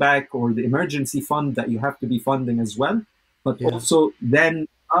fallback or the emergency fund that you have to be funding as well. But also then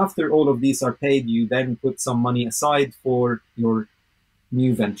after all of these are paid, you then put some money aside for your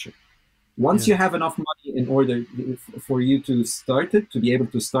new venture. Once you have enough money in order for you to start it, to be able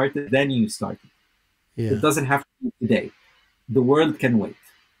to start it, then you start it. It doesn't have to be today. The world can wait.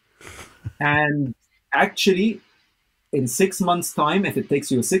 And actually, in 6 months' time, if it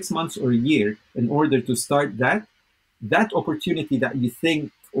takes you 6 months or a year in order to start that opportunity that you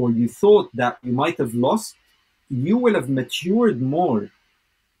think or you thought that you might have lost, you will have matured more,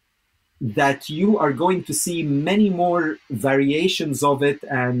 that you are going to see many more variations of it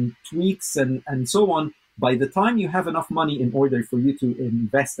and tweaks and so on. By the time you have enough money in order for you to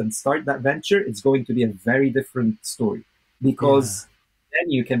invest and start that venture, it's going to be a very different story because then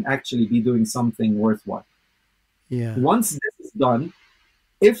you can actually be doing something worthwhile. Once this is done,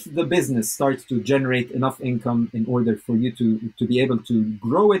 if the business starts to generate enough income in order for you to be able to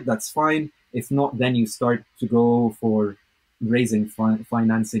grow it, that's fine. If not, then you start to go for raising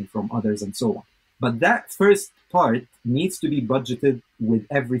financing from others and so on. But that first part needs to be budgeted with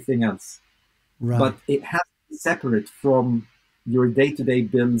everything else. Right. But it has to be separate from your day-to-day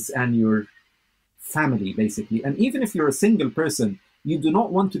bills and your family, basically. And even if you're a single person, you do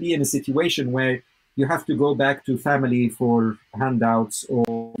not want to be in a situation where you have to go back to family for handouts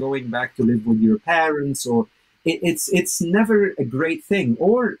or going back to live with your parents, or it's never a great thing.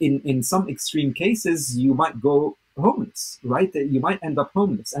 Or in some extreme cases, you might go homeless, right? You might end up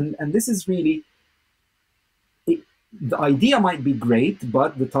homeless. And this is really, the idea might be great,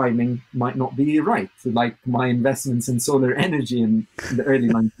 but the timing might not be right. Like my investments in solar energy in the early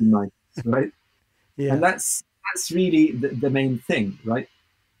 1990s, right? And that's really the main thing, right?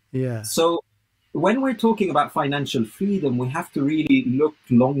 Yeah. So when we're talking about financial freedom, we have to really look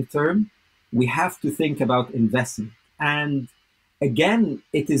long term. We have to think about investment. And again,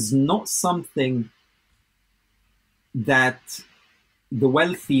 it is not something that the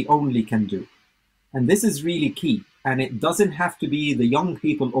wealthy only can do. And this is really key. And it doesn't have to be the young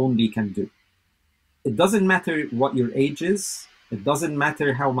people only can do. It doesn't matter what your age is. It doesn't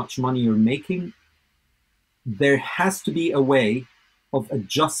matter how much money you're making. There has to be a way of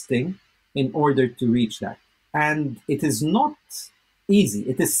adjusting in order to reach that. And it is not easy.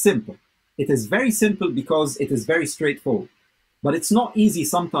 It is simple. It is very simple because it is very straightforward. But it's not easy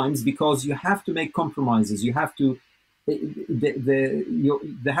sometimes because you have to make compromises. You have to,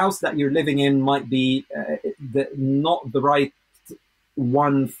 the house that you're living in might be not the right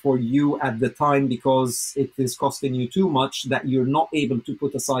one for you at the time because it is costing you too much that you're not able to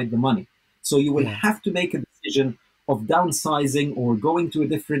put aside the money. So you will have to make a decision of downsizing or going to a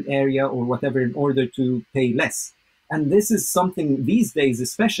different area or whatever in order to pay less. And this is something these days,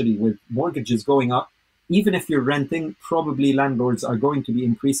 especially with mortgages going up, even if you're renting, probably landlords are going to be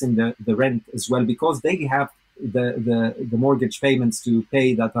increasing the rent as well because they have the mortgage payments to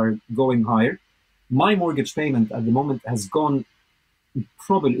pay that are going higher. My mortgage payment at the moment has gone,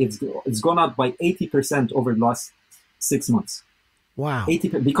 probably it's gone up by 80% over the last 6 months. Wow.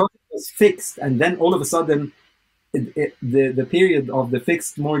 80%, because it was fixed, and then all of a sudden the period of the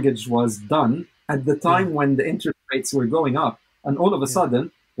fixed mortgage was done at the time when the interest rates were going up, and all of a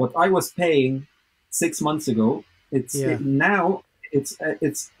sudden what I was paying 6 months ago, now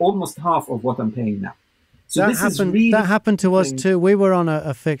it's almost half of what I'm paying now. So that happened to us too. We were on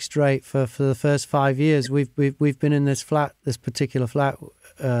a fixed rate for the first 5 years. We've been in this particular flat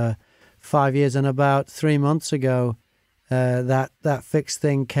 5 years, and about 3 months ago that fixed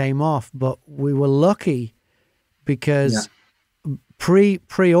thing came off. But we were lucky because pre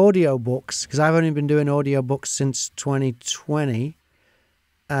audiobooks, because I've only been doing audiobooks since 2020,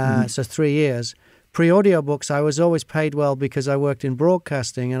 so 3 years. Pre audiobooks, I was always paid well because I worked in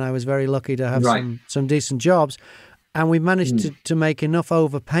broadcasting, and I was very lucky to have some decent jobs. And we managed to make enough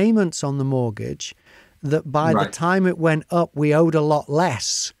overpayments on the mortgage that by the time it went up, we owed a lot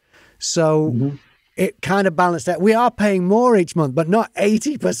less. So it kind of balanced out. We are paying more each month, but not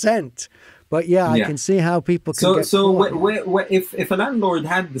 80%. But I can see how people can get caught. If a landlord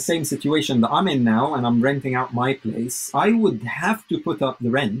had the same situation that I'm in now, and I'm renting out my place, I would have to put up the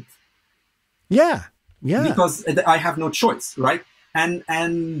rent. Yeah. Because I have no choice, right?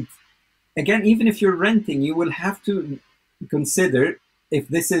 And again, even if you're renting, you will have to consider if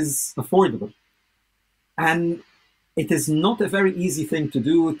this is affordable. And it is not a very easy thing to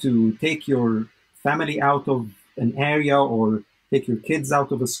do, to take your family out of an area or take your kids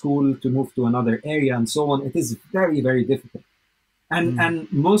out of a school to move to another area and so on. It is very, very difficult.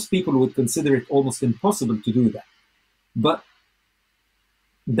 And most people would consider it almost impossible to do that. But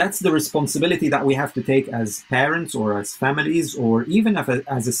that's the responsibility that we have to take as parents or as families, or even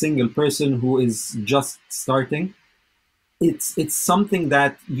as a single person who is just starting. It's something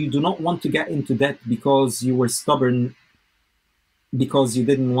that you do not want to get into debt because you were stubborn, because you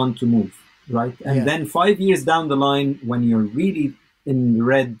didn't want to move, right? And then 5 years down the line, when you're really in the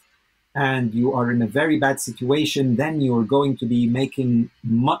red and you are in a very bad situation, then you're going to be making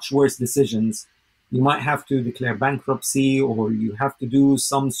much worse decisions. You might have to declare bankruptcy, or you have to do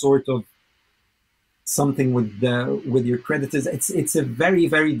some sort of something with your creditors. It's a very,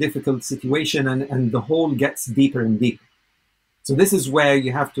 very difficult situation, and the hole gets deeper and deeper. So this is where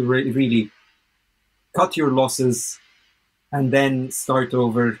you have to really cut your losses and then start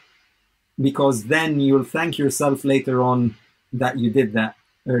over, because then you'll thank yourself later on that you did that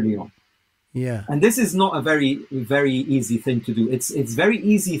early on. Yeah. And this is not a very, very easy thing to do. It's very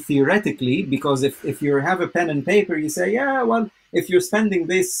easy theoretically, because if you have a pen and paper, you say, yeah, well, if you're spending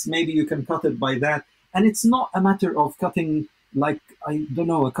this, maybe you can cut it by that. And it's not a matter of cutting, like, I don't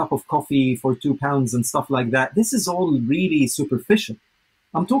know, a cup of coffee for £2 and stuff like that. This is all really superficial.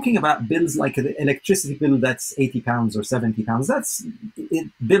 I'm talking about bills like an electricity bill that's £80 or £70. It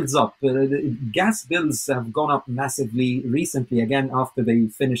builds up. Gas bills have gone up massively recently, again, after they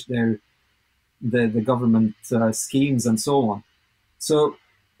finished the government schemes and so on. So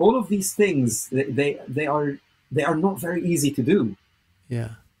all of these things, they are not very easy to do.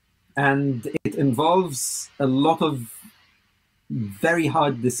 Yeah. And it involves a lot of very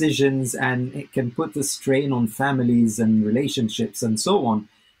hard decisions, and it can put a strain on families and relationships and so on.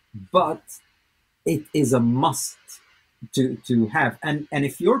 But it is a must to have. And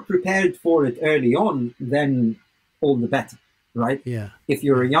if you're prepared for it early on, then all the better, right? Yeah. If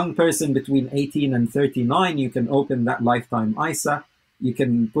you're a young person between 18 and 39, you can open that lifetime ISA. You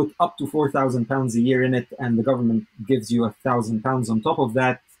can put up to £4,000 a year in it, and the government gives you £1,000 on top of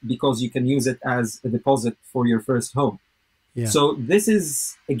that because you can use it as a deposit for your first home. Yeah. So this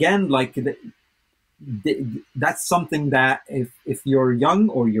is, again, like that's something that if you're young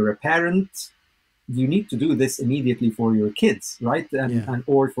or you're a parent, you need to do this immediately for your kids, right? And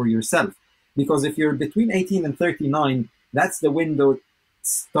or for yourself. Because if you're between 18 and 39, that's the window.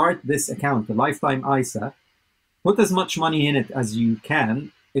 Start this account, the lifetime ISA. Put as much money in it as you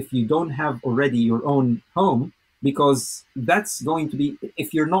can if you don't have already your own home, because that's going to be,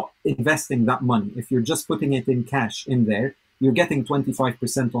 if you're not investing that money, if you're just putting it in cash in there, you're getting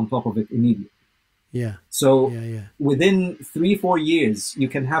 25% on top of it immediately. Yeah. So within 3-4 years, you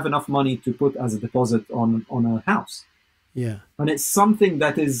can have enough money to put as a deposit on a house. Yeah. And it's something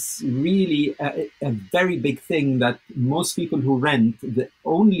that is really a very big thing that most people who rent, the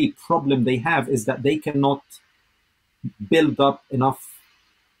only problem they have is that they cannot build up enough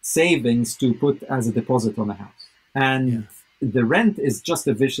savings to put as a deposit on a house. And the rent is just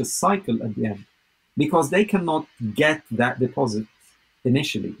a vicious cycle at the end, because they cannot get that deposit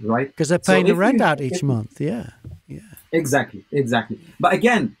initially, right? Because they're paying the rent out each month. Yeah. Exactly. But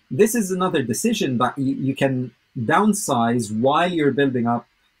again, this is another decision that you can downsize while you're building up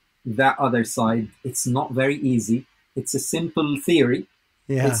that other side. It's not very easy. It's a simple theory.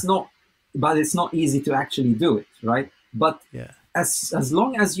 It's not, but it's not easy to actually do it, right? But as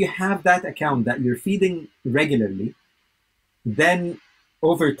long as you have that account that you're feeding regularly, then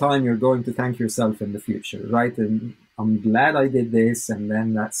over time you're going to thank yourself in the future, right? And I'm glad I did this, and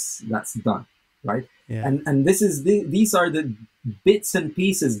then that's done, right? And this is these are the bits and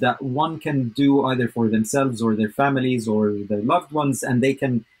pieces that one can do either for themselves or their families or their loved ones, and they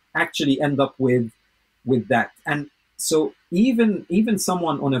can actually end up with that. And so even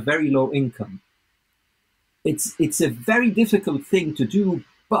someone on a very low income, it's a very difficult thing to do,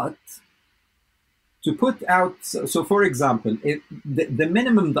 but to put out, so for example, the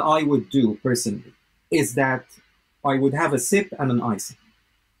minimum that I would do personally is that I would have a SIP and an ISA.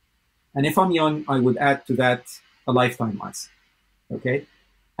 And if I'm young, I would add to that a lifetime ISA, okay?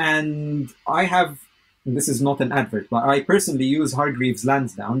 And I have, and this is not an advert, but I personally use Hargreaves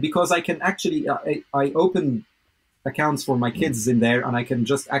Lansdowne because I can actually, I open accounts for my kids in there, and I can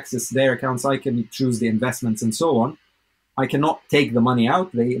just access their accounts. I can choose the investments and so on. I cannot take the money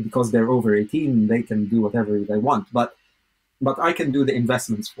out because they're over 18. They can do whatever they want, but I can do the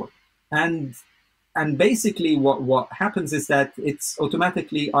investments for them. And basically what happens is that it's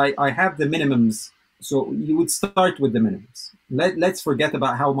automatically, I have the minimums. So you would start with the minimums. Let's forget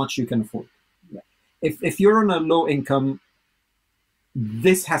about how much you can afford. If you're on a low income,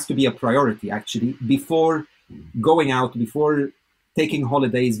 this has to be a priority actually before going out, before taking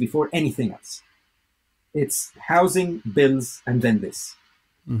holidays, before anything else. It's housing, bills, and then this.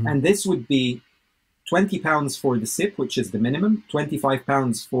 And this would be £20 for the SIP, which is the minimum,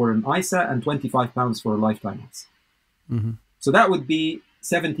 £25 for an ISA, and £25 for a lifetime ISA. So that would be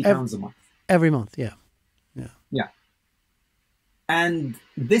 £70 a month. Every month, yeah. And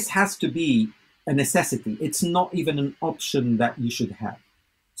this has to be a necessity. It's not even an option that you should have.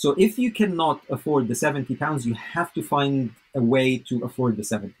 So if you cannot afford the £70, you have to find a way to afford the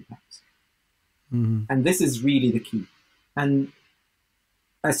 £70. And this is really the key. And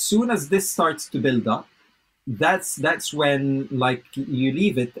as soon as this starts to build up, that's when, like, you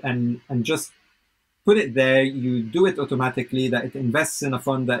leave it and just put it there. You do it automatically, that it invests in a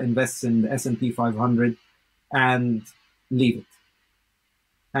fund that invests in the S&P 500, and leave it.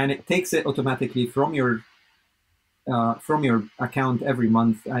 And it takes it automatically from your account every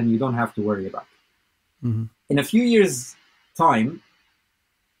month, and you don't have to worry about it. In a few years' time,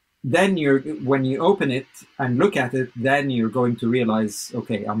 then when you open it and look at it, then you're going to realize,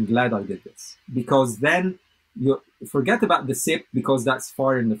 okay, I'm glad I did this. Because then you forget about the SIP, because that's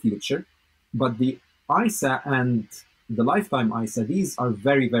far in the future. But the ISA and the lifetime ISA, these are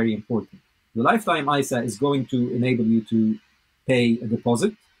very, very important. The lifetime ISA is going to enable you to pay a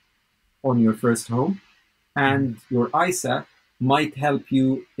deposit on your first home. And your ISA might help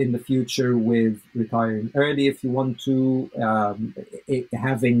you in the future with retiring early if you want to,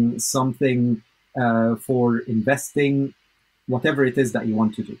 having something for investing, whatever it is that you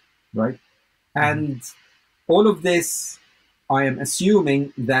want to do, right? And all of this, I am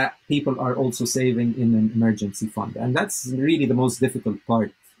assuming that people are also saving in an emergency fund. And that's really the most difficult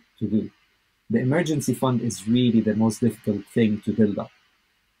part to do. The emergency fund is really the most difficult thing to build up,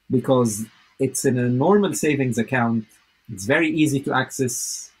 because it's in a normal savings account. It's very easy to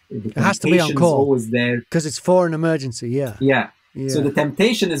access. It has to be on call. Always there because it's for an emergency. Yeah. So the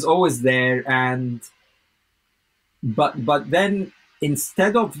temptation is always there, but then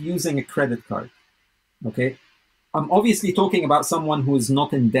instead of using a credit card, okay, I'm obviously talking about someone who is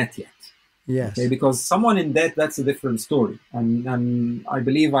not in debt yet. Yes. Okay, because someone in debt, that's a different story. And I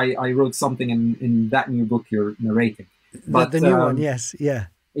believe I wrote something in that new book you're narrating. But The new one, yes, yeah.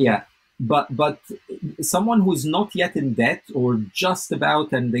 Yeah. But someone who's not yet in debt or just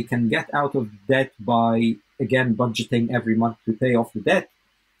about, and they can get out of debt by, again, budgeting every month to pay off the debt,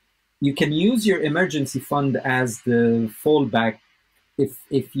 you can use your emergency fund as the fallback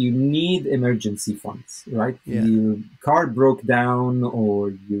if you need emergency funds, right? Yeah. Your car broke down, or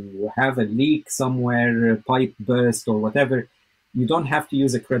you have a leak somewhere, a pipe burst or whatever, you don't have to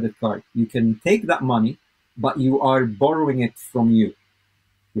use a credit card. You can take that money, but you are borrowing it from you.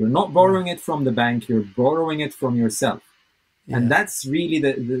 You're not borrowing it from the bank, you're borrowing it from yourself. Yeah. And that's really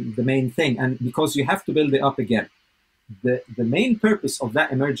the main thing. And because you have to build it up again. The main purpose of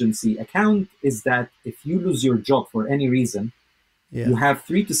that emergency account is that if you lose your job for any reason, Yeah. you have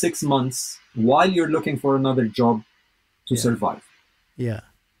 3 to 6 months while you're looking for another job to survive. Yeah.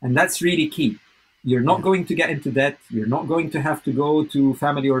 And that's really key. You're not going to get into debt. You're not going to have to go to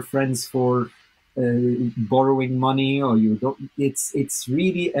family or friends for borrowing money, or you don't. It's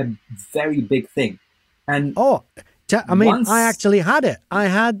really a very big thing. And I mean, I actually had it.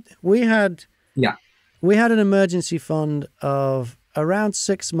 We had an emergency fund of around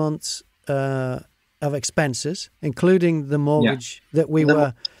 6 months of expenses, including the mortgage that we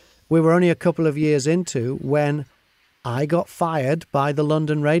were only a couple of years into when I got fired by the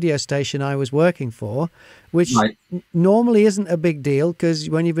London radio station I was working for, which normally isn't a big deal, because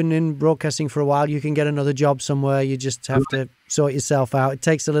when you've been in broadcasting for a while, you can get another job somewhere. You just have to sort yourself out. It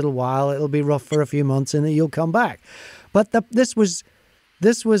takes a little while. It'll be rough for a few months, and then you'll come back. But this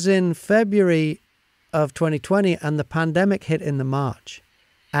was in February of 2020, and the pandemic hit in the March,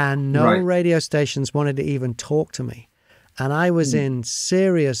 and no radio stations wanted to even talk to me, and I was in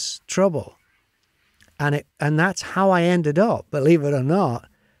serious trouble. And that's how I ended up, believe it or not,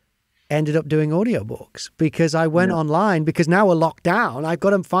 ended up doing audiobooks, because I went online, because now we're locked down. I've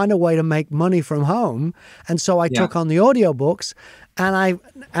got to find a way to make money from home. And so I took on the audiobooks, and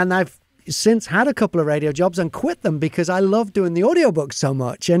I've since had a couple of radio jobs and quit them because I love doing the audiobooks so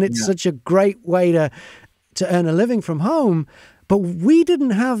much. And it's such a great way to earn a living from home. But if we didn't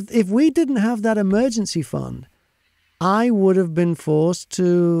have that emergency fund, I would have been forced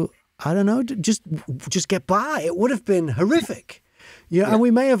to, I don't know, just get by. It would have been horrific. And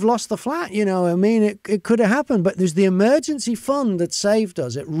we may have lost the flat, I mean, it could have happened, but there's the emergency fund that saved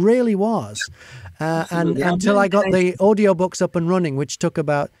us. It really was. And until I got the audiobooks up and running, which took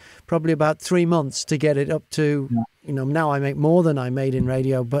probably about 3 months to get it up to, now I make more than I made in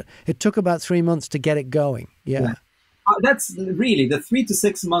radio, but it took about 3 months to get it going. That's really the 3 to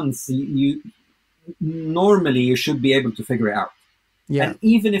 6 months. Normally you should be able to figure it out. And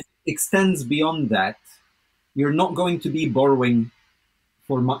even if it extends beyond that, you're not going to be borrowing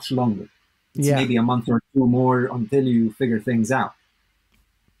for much longer. It's maybe a month or two more until you figure things out.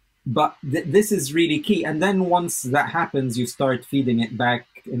 But this is really key. And then once that happens, you start feeding it back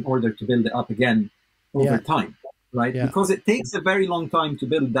in order to build it up again over time, right? Because it takes a very long time to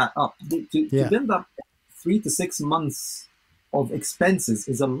build that up. To build up 3 to 6 months of expenses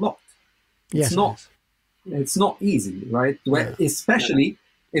is a lot. It's it's not easy, right? Especially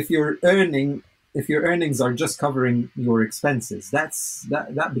if your earnings are just covering your expenses.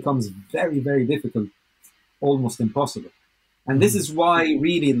 That becomes very, very difficult, almost impossible. And this is why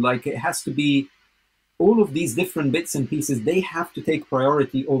really, it has to be all of these different bits and pieces, they have to take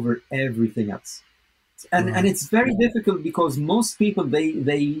priority over everything else. And it's very difficult because most people,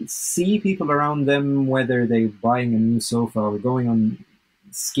 they see people around them, whether they're buying a new sofa or going on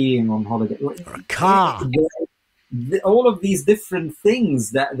skiing on holiday, or a car, all of these different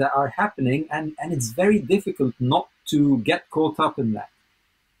things that are happening, and it's very difficult not to get caught up in that.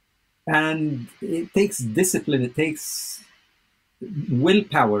 And it takes discipline, it takes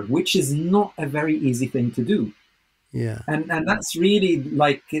willpower, which is not a very easy thing to do. And that's really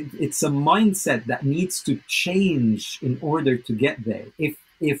it's a mindset that needs to change in order to get there.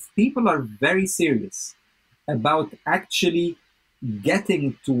 If people are very serious about actually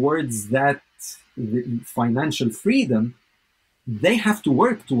getting towards that financial freedom, they have to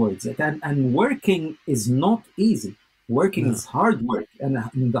work towards it. And working is not easy. Working is hard work. And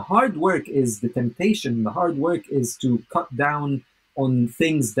the hard work is the temptation. The hard work is to cut down on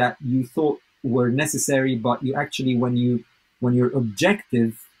things that you thought were necessary, but you actually, when you're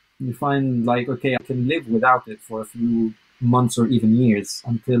objective, you find okay, I can live without it for a few months or even years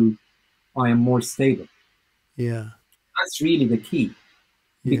until I am more stable. That's really the key,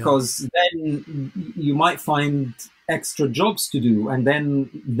 because then you might find extra jobs to do, and then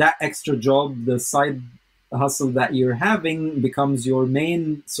that extra job, the side hustle that you're having, becomes your main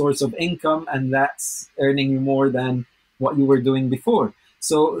source of income, and that's earning you more than what you were doing before.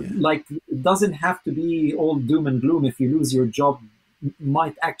 So Yeah. like, it doesn't have to be all doom and gloom. If you lose your job,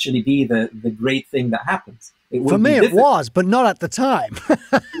 might actually be the great thing that happens. It For will me, be it difficult. was, but not at the time.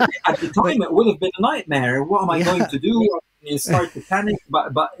 At the time, it would have been a nightmare. What am I going to do? You start to panic,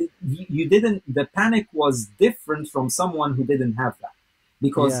 but you didn't. The panic was different from someone who didn't have that,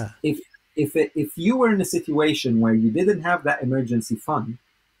 because Yeah. if you were in a situation where you didn't have that emergency fund,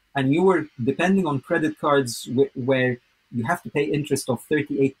 and you were depending on credit cards where you have to pay interest of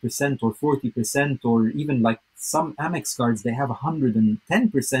 38% or 40%, or even like some Amex cards, they have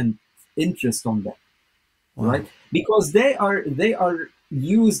 110% interest on them. Wow. Right? Because they are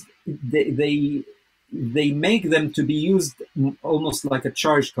used, they make them to be used almost like a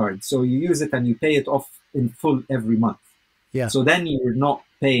charge card. So you use it and you pay it off in full every month. Yeah. So then you're not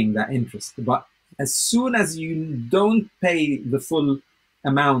paying that interest. But as soon as you don't pay the full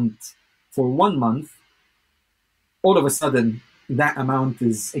amount for 1 month, all of a sudden that amount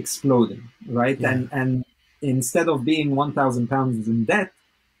is exploding, right? Yeah. And instead of being £1,000 in debt,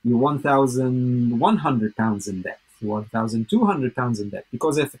 you're £1,100 in debt, £1,200 in debt.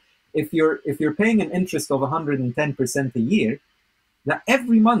 Because if you're paying an interest of 110% a year, that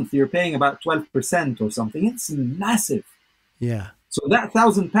every month you're paying about 12% or something, it's massive. Yeah. So that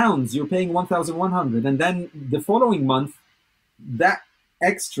 £1,000, you're paying 1,100, and then the following month, that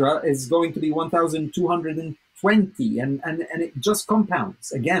extra is going to be 1,220, and it just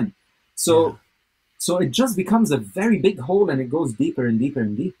compounds again. So it just becomes a very big hole, and it goes deeper and deeper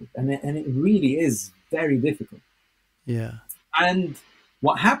and deeper, and it really is very difficult. Yeah. And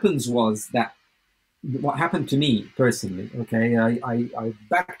what happens was that what happened to me personally. Okay, I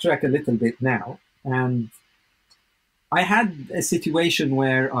backtrack a little bit now, and I had a situation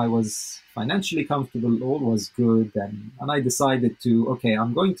where I was financially comfortable, all was good, and I decided to, okay,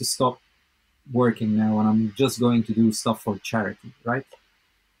 I'm going to stop working now, and I'm just going to do stuff for charity, right?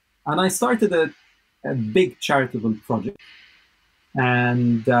 And I started a big charitable project.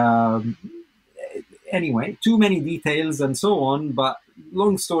 And anyway, too many details and so on, but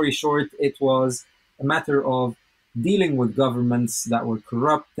long story short, it was a matter of dealing with governments that were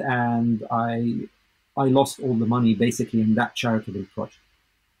corrupt, and I lost all the money basically in that charitable project.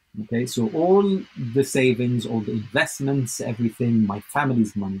 Okay, so all the savings, all the investments, everything, my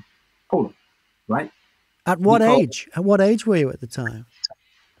family's money, all of it, right? At what Because age? At what age were you at the time?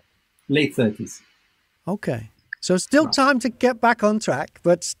 late 30s. Okay. So still Right. time to get back on track,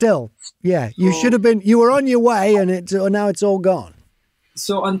 but still, yeah, you So- should have been, you were on your way, and now it's all gone.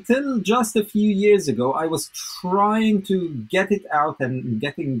 So until just a few years ago, I was trying to get it out and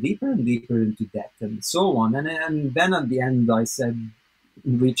getting deeper and deeper into debt and so on. And then at the end, I said,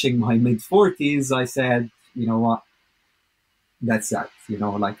 reaching my mid-40s, I said, you know what, that's that. You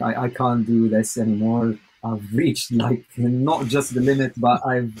know, like I can't do this anymore. I've reached like not just the limit, but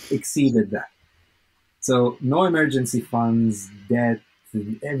I've exceeded that. So no emergency funds, debt,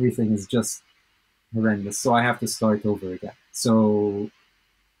 everything is just horrendous. So I have to start over again. So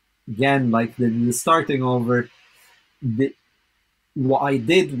again, like the starting over, what I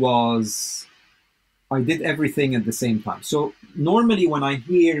did was I did everything at the same time. So normally when I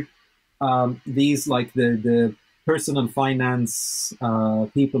hear these like the personal finance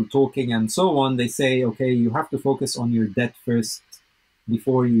people talking and so on, they say, okay, you have to focus on your debt first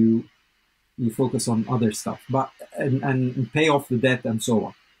before you focus on other stuff, but and pay off the debt and so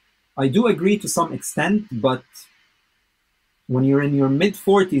on. I do agree to some extent, but when you're in your mid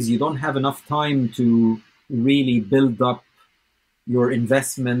 40s, you don't have enough time to really build up your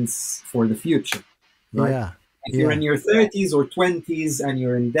investments for the future, right? Yeah. If you're in your 30s or 20s and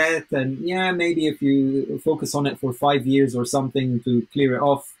you're in debt, and yeah, maybe if you focus on it for 5 years or something to clear it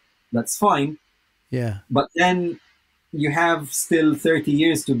off, that's fine. Yeah. But then you have still 30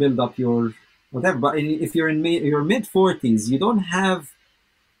 years to build up your whatever. But if you're in your mid 40s, you don't have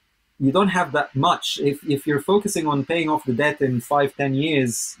that much. If you're focusing on paying off the debt in 5-10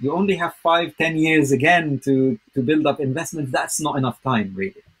 years, you only have 5-10 years again to build up investments. That's not enough time,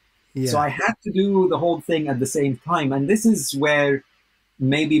 really. Yeah. So I had to do the whole thing at the same time. And this is where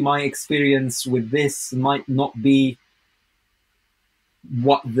maybe my experience with this might not be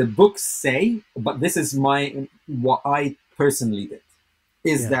what the books say, but this is what I personally did,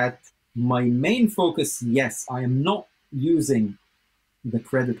 is that my main focus, yes, I am not using the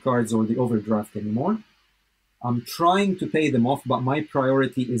credit cards or the overdraft anymore. I'm trying to pay them off, but my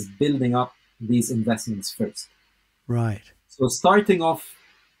priority is building up these investments first. Right. So starting off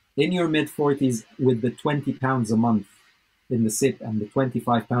in your mid-40s with the £20 a month in the SIP and the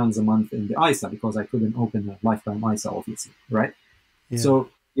 £25 a month in the ISA, because I couldn't open a lifetime ISA, obviously, right? Yeah. So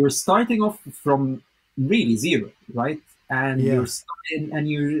you're starting off from really zero, right? And Yeah. you're starting, and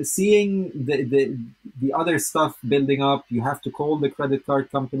you're seeing the other stuff building up. You have to call the credit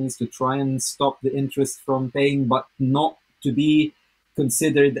card companies to try and stop the interest from paying, but not to be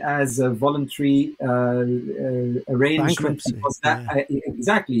considered as a voluntary arrangement, Bankruptcy, because that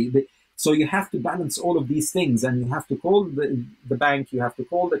exactly. So you have to balance all of these things, and you have to call the bank, you have to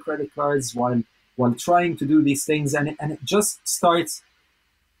call the credit cards while trying to do these things, and it just starts.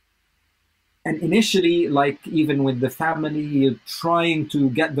 And initially, like even with the family, you're trying to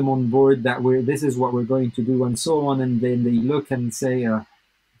get them on board that this is what we're going to do and so on, and then they look and say,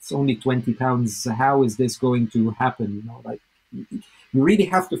 it's only £20. How is this going to happen? You know, like you really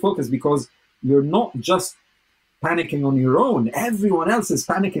have to focus, because you're not just panicking on your own. Everyone else is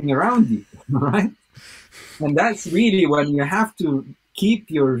panicking around you, right? And that's really when you have to keep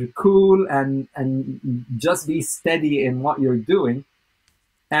your cool and just be steady in what you're doing.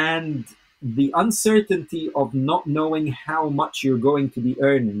 And the uncertainty of not knowing how much you're going to be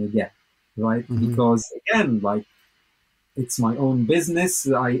earning again, right? Mm-hmm. Because again, like, it's my own business.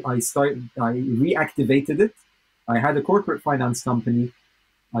 I reactivated it. I had a corporate finance company.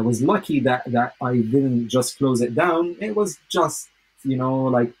 I was lucky that I didn't just close it down. It was just,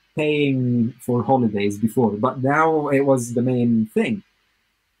 like paying for holidays before, but now it was the main thing.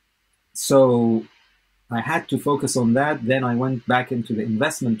 So I had to focus on that. Then I went back into the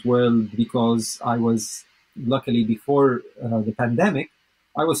investment world, because I was, luckily before the pandemic,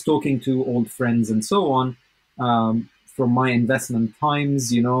 I was talking to old friends and so on from my investment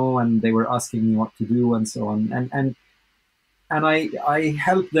times, and they were asking me what to do and so on. And I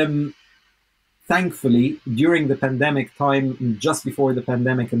helped them, thankfully, during the pandemic time, just before the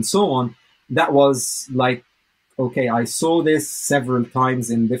pandemic and so on. That was like, okay, I saw this several times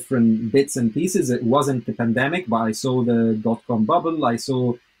in different bits and pieces. It wasn't the pandemic, but I saw the dot-com bubble. I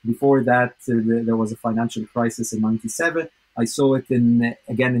saw before that there was a financial crisis in '97. I saw it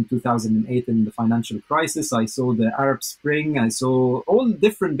again in 2008 in the financial crisis. I saw the Arab Spring. I saw all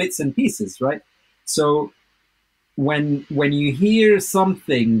different bits and pieces, right? So when you hear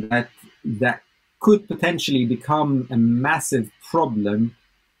something that could potentially become a massive problem,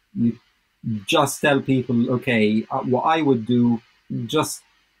 you just tell people, okay, what I would do, just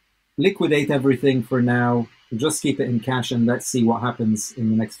liquidate everything for now, just keep it in cash, and let's see what happens in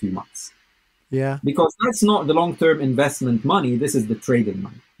the next few months. Yeah. Because that's not the long-term investment money. This is the trading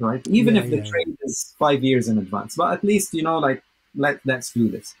money, right? Even if the trade is 5 years in advance, but at least, like, let's do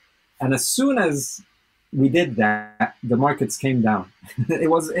this. And as soon as we did that, the markets came down.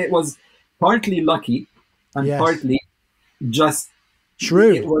 It was partly lucky and partly just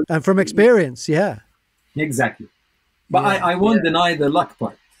shrewd and from experience. Yeah, exactly. But I won't deny the luck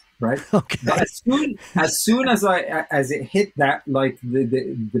part, right? Okay. But as soon as it hit that, like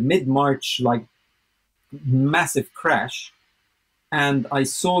the mid-March, like, massive crash, and I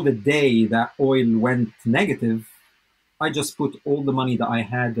saw the day that oil went negative, I just put all the money that I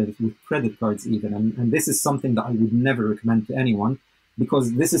had with credit cards even. And this is something that I would never recommend to anyone,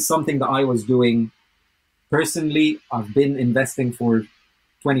 because this is something that I was doing personally. I've been investing for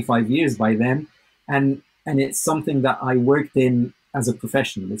 25 years by then. And it's something that I worked in as a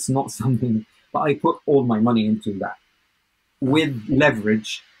professional. It's not something, but I put all my money into that with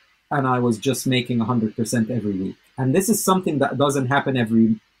leverage. And I was just making 100% every week. And this is something that doesn't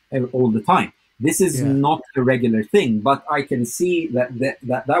happen all the time. This is not a regular thing, but I can see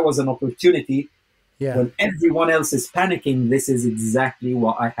that was an opportunity. When everyone else is panicking, this is exactly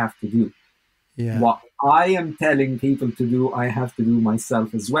what I have to do. What I am telling people to do, I have to do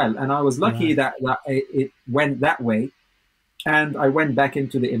myself as well. And I was lucky that it went that way. And I went back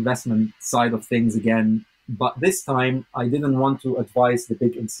into the investment side of things again. But this time, I didn't want to advise the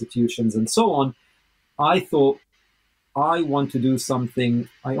big institutions and so on. I thought, I want to do something.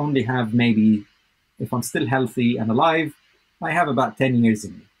 I only have maybe, if I'm still healthy and alive, I have about 10 years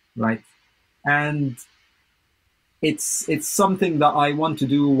in me, right? And it's something that I want to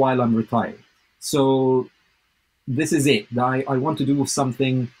do while I'm retired. So this is it. I want to do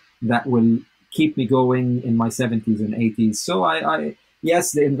something that will keep me going in my 70s and 80s. So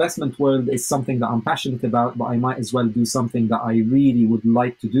yes, the investment world is something that I'm passionate about, but I might as well do something that I really would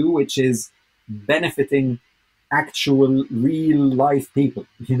like to do, which is benefiting actual real life people,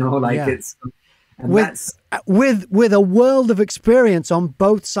 it's, and with a world of experience on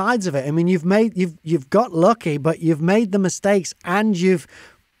both sides of it. I mean, you've got lucky, but you've made the mistakes, and you've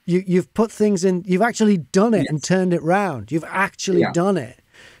put things in, you've actually done it and turned it round. You've actually done it.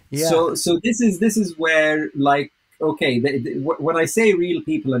 So this is where, like, okay, when I say real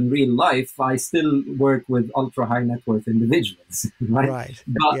people and real life, I still work with ultra high net worth individuals, right? Right.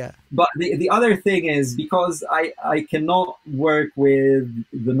 But Yeah. the other thing is, because I cannot work with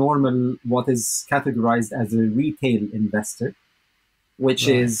the normal, what is categorized as a retail investor, which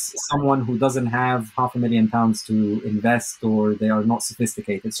Right. is someone who doesn't have £500,000 to invest, or they are not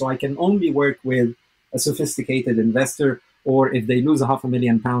sophisticated. So I can only work with a sophisticated investor, or if they lose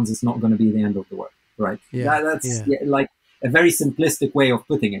 £500,000, it's not going to be the end of the world, right? Yeah. That's Yeah. like a very simplistic way of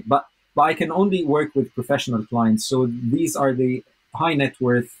putting it. But I can only work with professional clients. So these are the high net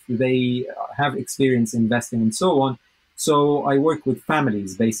worth. They have experience investing and so on. So I work with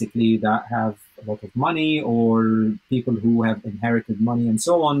families basically that have a lot of money, or people who have inherited money and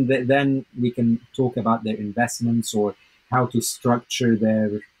so on. Then we can talk about their investments, or how to structure their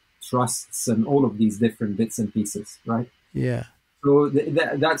trusts, and all of these different bits and pieces, right? Yeah. So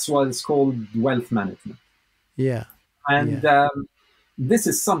that's what is called wealth management. Yeah. And Yeah. this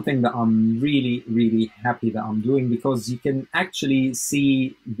is something that I'm really, really happy that I'm doing, because you can actually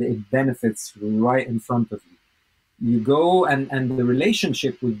see the benefits right in front of you. You go, and the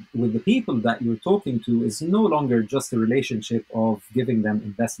relationship with the people that you're talking to is no longer just a relationship of giving them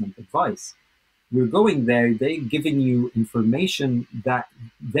investment advice. You're going there, they're giving you information that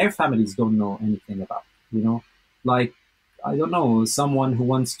their families don't know anything about. You know, like, I don't know, someone who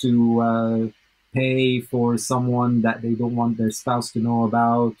wants to pay for someone that they don't want their spouse to know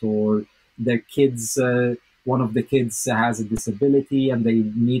about, or their kids. One of the kids has a disability, and they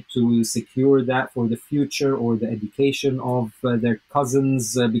need to secure that for the future, or the education of their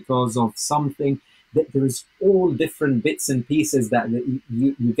cousins because of something. There's all different bits and pieces that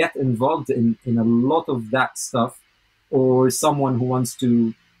you get involved in a lot of that stuff. Or someone who wants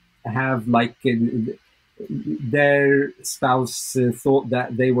to have, like, their spouse thought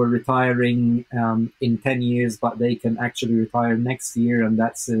that they were retiring in 10 years, but they can actually retire next year, and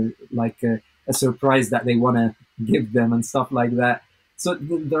that's like a surprise that they want to give them, and stuff like that. So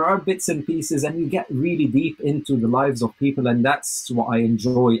there are bits and pieces, and you get really deep into the lives of people, and that's what I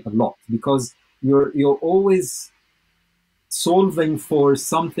enjoy a lot, because you're always solving for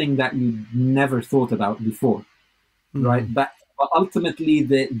something that you never thought about before, right? Mm. But ultimately,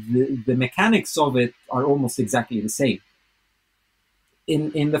 the mechanics of it are almost exactly the same.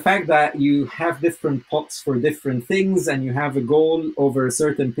 In the fact that you have different pots for different things, and you have a goal over a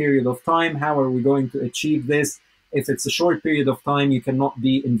certain period of time. How are we going to achieve this? If it's a short period of time, you cannot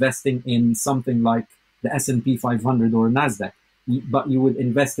be investing in something like the S&P 500 or Nasdaq, but you would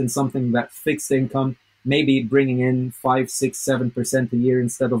invest in something that fixed income, maybe bringing in 5, 6, 7% a year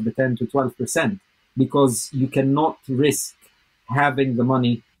instead of the 10 to 12%, because you cannot risk having the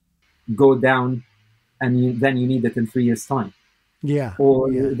money go down, and then you need it in 3 years' time. Yeah.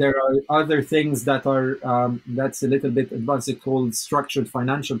 Or Yeah. there are other things that are that's a little bit advanced, called structured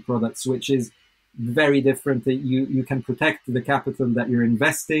financial products, which is very different. You can protect the capital that you're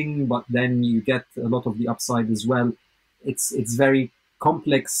investing, but then you get a lot of the upside as well. It's very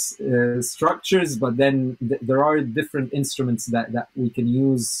complex structures, but then there are different instruments that we can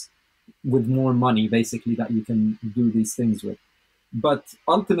use with more money, basically, that you can do these things with. But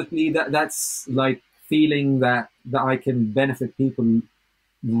ultimately, that's like feeling that I can benefit people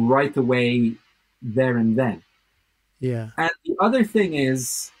right away, there and then. Yeah. And the other thing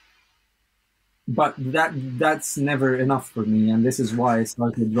is, but that's never enough for me, and this is why I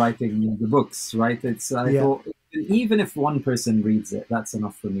started writing the books, right? It's I Yeah. thought, even if one person reads it, that's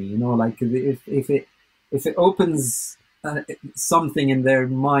enough for me. You know, like, if it opens something in their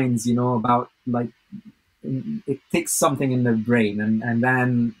minds, about, like, it takes something in their brain, and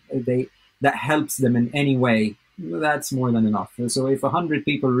then that helps them in any way, that's more than enough. So if 100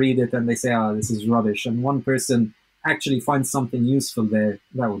 people read it and they say, oh, this is rubbish, and one person actually finds something useful there,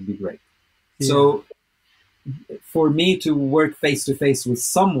 that would be great. Yeah. So for me to work face to face with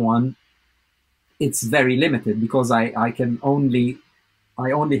someone, it's very limited, because I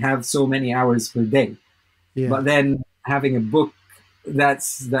only have so many hours per day. Yeah. But then having a book,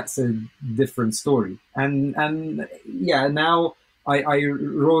 that's a different story. And yeah, now I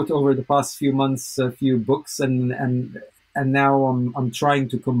wrote over the past few months a few books, and now I'm trying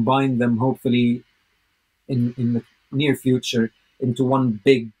to combine them, hopefully in the near future, into one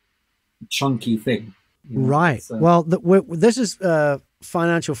big chunky thing. Right. It's Well, this is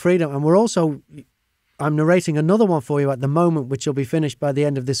financial freedom, and we're also. I'm narrating another one for you at the moment, which will be finished by the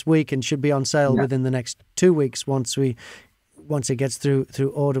end of this week and should be on sale yeah, within the next 2 weeks once it gets through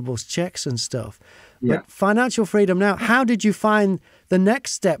Audible's checks and stuff. yeah. But financial freedom now. How did you find the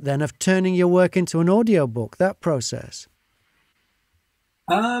next step then of turning your work into an audiobook? That process.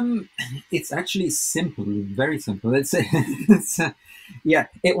 Um, it's actually simple, very simple. Yeah,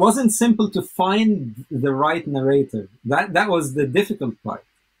 it wasn't simple to find the right narrator. That was the difficult part.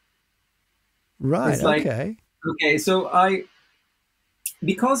 Right. It's like, Okay. okay, so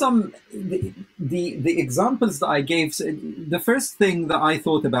because the examples that I gave, the first thing that I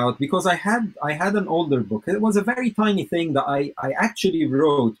thought about, because I had an older book. It was a very tiny thing that I actually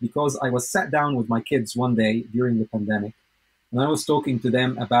wrote because I was sat down with my kids one day during the pandemic, and I was talking to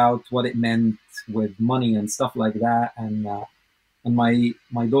them about what it meant with money and stuff like that. And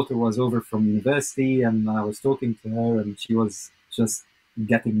my daughter was over from university, and I was talking to her, and she was just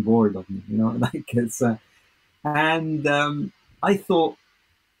getting bored of me, like it's. And I thought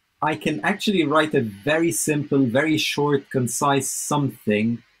I can actually write a very simple, very short, concise something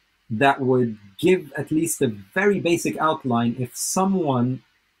that would give at least a very basic outline. If someone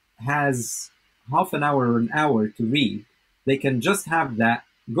has half an hour or an hour to read, they can just have that,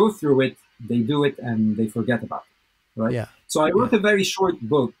 go through it, they do it, and they forget about it, right? Yeah. So I Yeah. wrote a very short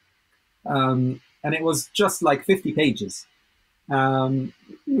book, and it was just like 50 pages.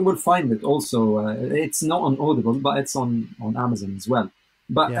 You will find it also. It's not on Audible, but it's on Amazon as well.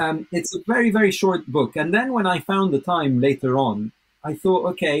 But Yeah. it's a very, very short book. And then when I found the time later on, I thought,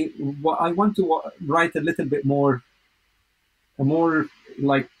 okay, I want to write a little bit more, a more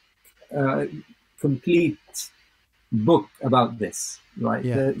like uh, complete book about this, right?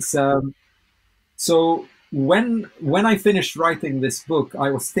 Yeah. So when I finished writing this book, I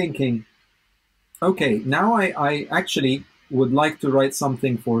was thinking, okay, now I actually would like to write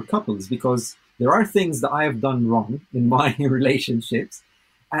something for couples, because there are things that I have done wrong in my relationships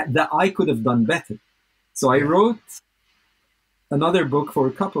that I could have done better. So I Yeah. wrote another book for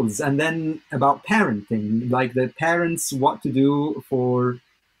couples, and then about parenting, like the parents, what to do for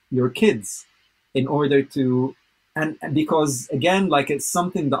your kids in order to, and because again, like it's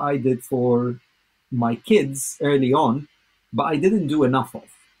something that I did for my kids early on, but I didn't do enough of,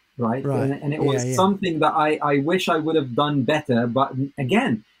 right? Right. And it Yeah. was Yeah. something that I wish I would have done better. But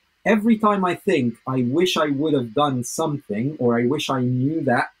again, every time I think I wish I would have done something, or I wish I knew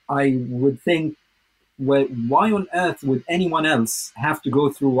that, I would think, well, why on earth would anyone else have to go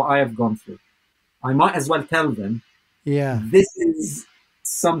through what I have gone through? I might as well tell them Yeah. this is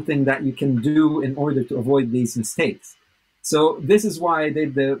something that you can do in order to avoid these mistakes. So this is why I did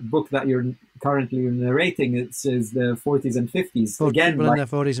the book that you're currently narrating. It says the 40s and 50s. For Again, people in like,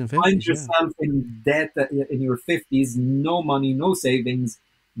 their 40s and find 50s. Yeah. yourself in debt in your 50s, no money, no savings,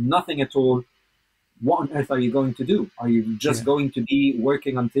 nothing at all. What on earth are you going to do? Are you just Yeah. going to be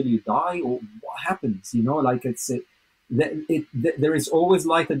working until you die, or what happens? Like there is always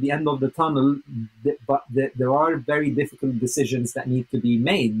light at the end of the tunnel, but there are very difficult decisions that need to be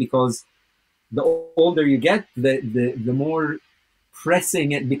made, because the older you get, the more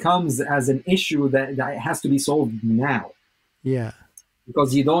pressing it becomes as an issue that has to be solved now, Yeah. because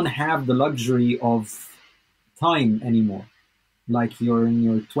you don't have the luxury of time anymore, like you're in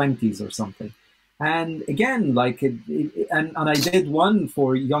your 20s or something. And again, like and I did one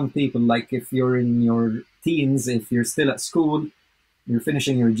for young people, like if you're in your teens, if you're still at school, you're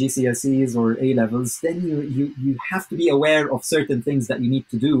finishing your GCSEs or A levels, then you have to be aware of certain things that you need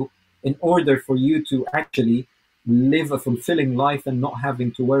to do in order for you to actually live a fulfilling life and not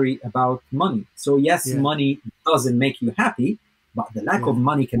having to worry about money. So yes, Yeah. money doesn't make you happy, but the lack Yeah. of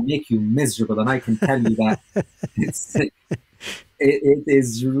money can make you miserable. And I can tell you that it's it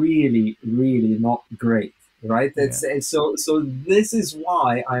is really, really not great, right? Yeah. So this is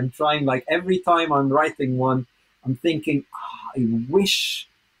why I'm trying, like every time I'm writing one, I'm thinking, I wish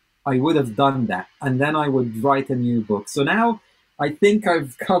I would have done that, and then I would write a new book. So now I think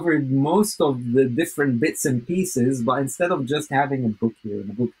I've covered most of the different bits and pieces, but instead of just having a book here and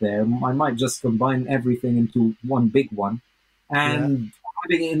a book there, I might just combine everything into one big one, Yeah. and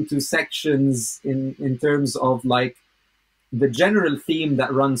having it into sections in terms of like the general theme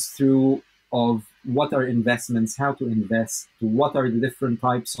that runs through of what are investments, how to invest, what are the different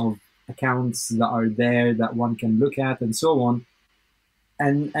types of accounts that are there that one can look at, and so on.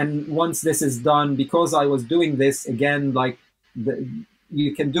 And once this is done, because I was doing this again, like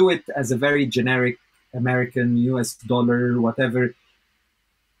you can do it as a very generic American US dollar, whatever.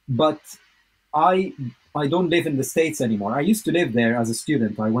 But I I don't live in the States anymore. I used to live there as a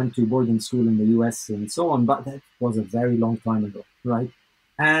student. I went to boarding school in the US and so on, but that was a very long time ago, right?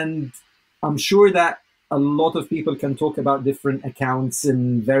 And I'm sure that a lot of people can talk about different accounts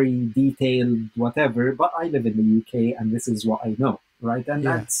in very detailed whatever, but I live in the UK and this is what I know, right? And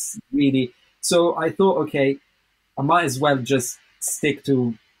Yeah. that's really, so I thought, okay, I might as well just stick to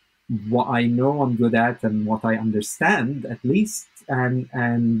what I know I'm good at and what I understand at least,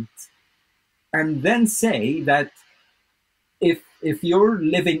 and then say that if you're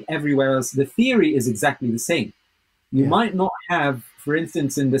living everywhere else, the theory is exactly the same. You might not have, for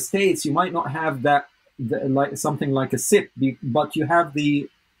instance, in the States, you might not have that, like something like a SIP, but you have the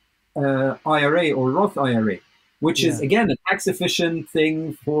IRA or Roth IRA, which is again a tax efficient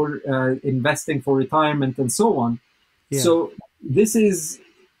thing for investing for retirement and so on. So this is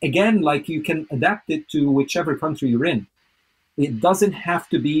again, like, you can adapt it to whichever country you're in. It doesn't have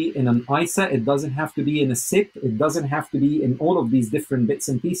to be in an ISA. It doesn't have to be in a SIP. It doesn't have to be in all of these different bits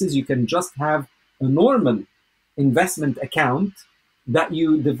and pieces. You can just have a normal investment account that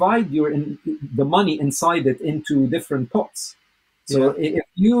you divide the money inside it into different pots. So if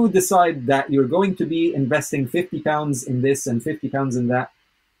you decide that you're going to be investing £50 in this and £50 in that,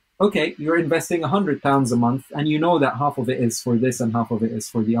 okay, you're investing £100 a month, and you know that half of it is for this and half of it is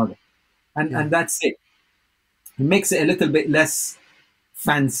for the other, and that's it. It makes it a little bit less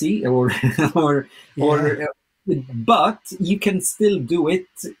fancy, or but you can still do it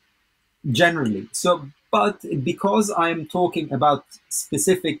generally. So, but because I'm talking about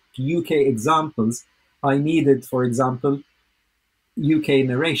specific UK examples, I needed, for example, UK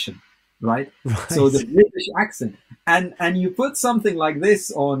narration, right? So the British accent, and you put something like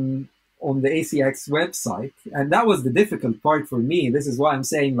this on the ACX website, and that was the difficult part for me. This is why I'm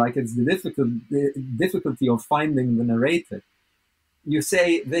saying, like, it's the difficulty of finding the narrator. You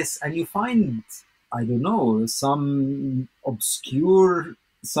say this and you find, I don't know, some obscure,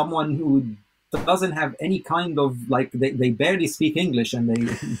 someone who doesn't have any kind of, like, they barely speak English, and they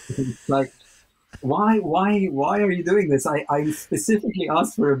like, why are you doing this? I specifically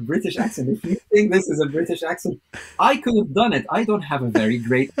asked for a British accent. If you think this is a British accent, I could have done it. I don't have a very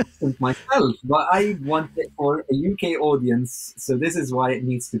great accent myself, but I want it for a UK audience, so this is why it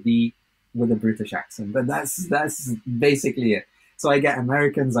needs to be with a British accent. And that's basically it. So I get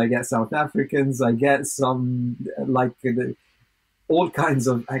Americans, I get South Africans, I get some, like, all kinds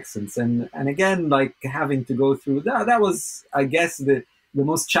of accents, and again, like, having to go through that was, I guess, the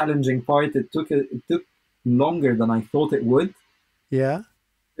most challenging part. It took longer than I thought it would. Yeah.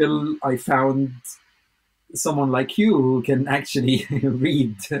 Till I found someone like you who can actually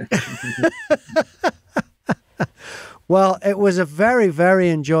read. Well, it was a very, very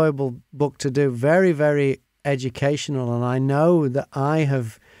enjoyable book to do. Very, very educational, and I know that I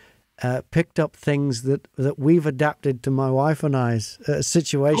have picked up things that we've adapted to my wife and I's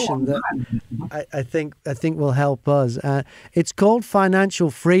situation that I think will help us. It's called Financial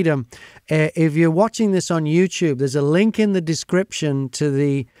Freedom. If you're watching this on YouTube, there's a link in the description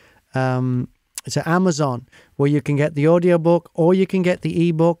to Amazon, where you can get the audiobook, or you can get the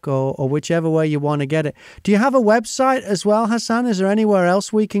ebook, or whichever way you want to get it. Do you have a website as well, Hassan? Is there anywhere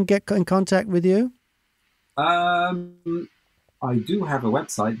else we can get in contact with you? I do have a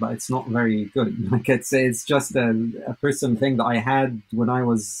website, but it's not very good. Like, it's just a personal thing that I had when I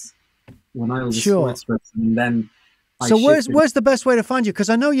was a sports person. And then where's the best way to find you? Because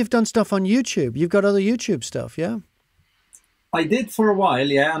I know you've done stuff on YouTube. You've got other YouTube stuff, yeah? I did for a while,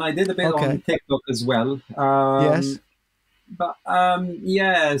 yeah, and I did a bit on TikTok as well. Yes. But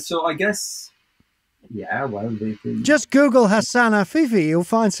yeah, so I guess. Yeah, well, just Google Hassan Afifi. You'll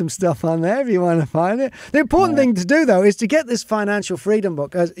find some stuff on there if you want to find it. The important thing to do, though, is to get this Financial Freedom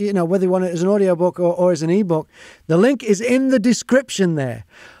book, as you know, whether you want it as an audiobook or as an ebook. The link is in the description there.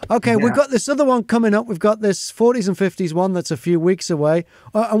 Okay, we've got this other one coming up. We've got this 40s and 50s one that's a few weeks away.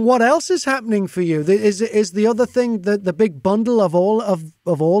 And what else is happening for you? Is the other thing the big bundle of all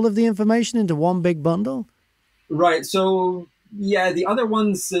of the information into one big bundle? Right. So. Yeah, the other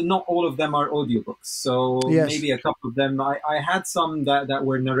ones, not all of them are audiobooks. So maybe a couple of them. I had some that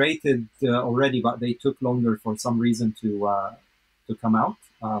were narrated already, but they took longer for some reason to come out.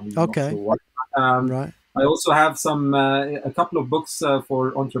 Okay. Right. I also have a couple of books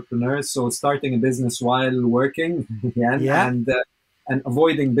for entrepreneurs. So starting a business while working, and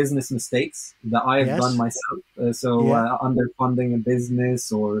avoiding business mistakes that I have done myself. Underfunding a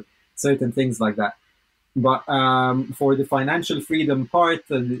business or certain things like that. But for the financial freedom part,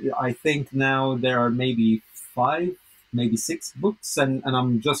 I think now there are maybe 5, maybe 6 books, and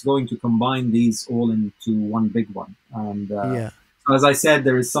I'm just going to combine these all into one big one. And as I said,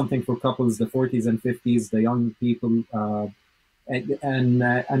 there is something for couples, the 40s and 50s, the young people, and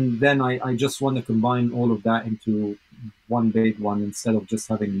then I just want to combine all of that into one big one instead of just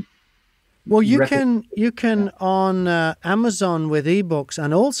having. Well, you can on Amazon with ebooks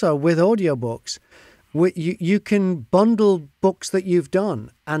and also with audiobooks. You can bundle books that you've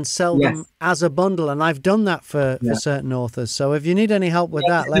done and sell them as a bundle, and I've done that for certain authors. So if you need any help with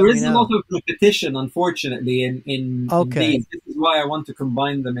that, let me know. There is a lot of repetition, unfortunately, in these. This is why I want to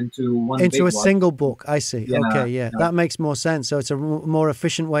combine them into one single book. I see. That makes more sense. So it's a more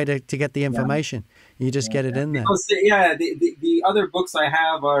efficient way to get the information. You just get it in there. Because, the other books I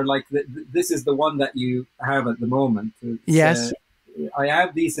have are like this is the one that you have at the moment. It's, I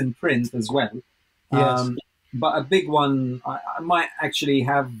have these in print as well. Yes. But a big one, I might actually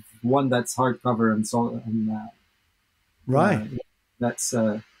have one that's hardcover and so. Right. That's.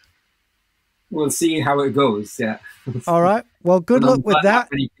 We'll see how it goes. Yeah. All right. Well, good luck with that.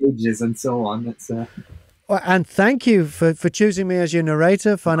 Many pages and so on. That's. And thank you for choosing me as your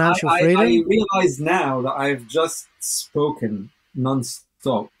narrator. Financial Freedom. I realize now that I've just spoken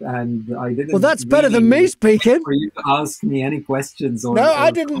non-stop, and I didn't. Well, that's better than me speaking. For you to ask me any questions, or no,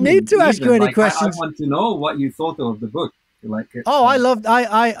 I didn't need to ask you any questions. I want to know what you thought of the book. I loved.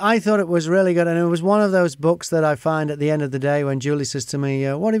 I thought it was really good, and it was one of those books that I find at the end of the day when Julie says to me,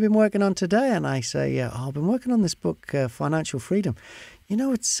 "What have you been working on today?" and I say, "I've been working on this book, Financial Freedom."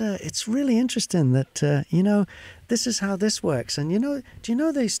 It's really interesting that, this is how this works. And, do you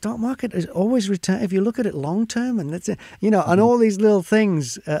know the stock market is always return if you look at it long term, and that's, and all these little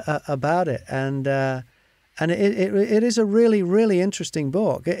things about it. And it is a really, really interesting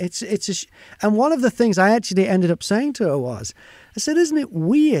book. And one of the things I actually ended up saying to her was, I said, isn't it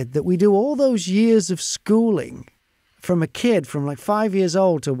weird that we do all those years of schooling from a kid, from like 5 years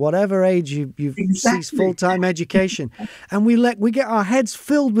old to whatever age you cease full-time education, and we get our heads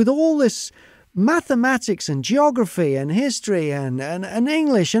filled with all this mathematics and geography and history and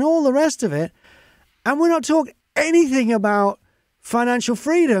English and all the rest of it, and we're not talking anything about financial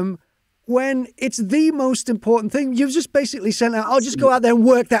freedom when it's the most important thing. You've just basically said, "I'll just go out there and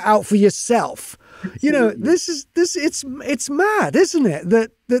work that out for yourself." It's mad, isn't it?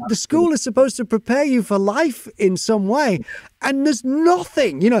 That the school is supposed to prepare you for life in some way, and there's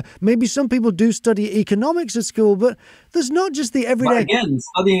nothing. Maybe some people do study economics at school, but there's not just the everyday. But again,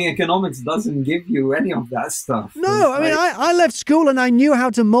 studying economics doesn't give you any of that stuff. No, I left school and I knew how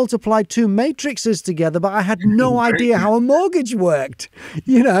to multiply two matrices together, but I had no idea how a mortgage worked.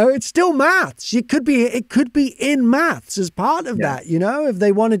 It's still maths. It could be in maths as part of that. If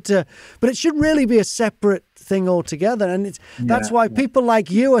they wanted to, but it should really be a separate thing altogether, and that's why people like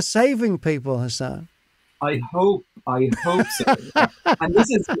you are saving people, Hassan. I hope so. And this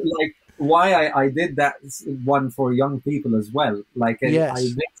is like why I did that one for young people as well. I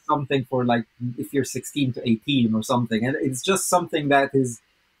made something for like if you're 16 to 18 or something, and it's just something that is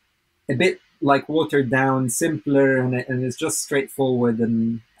a bit like watered down, simpler, and it's just straightforward,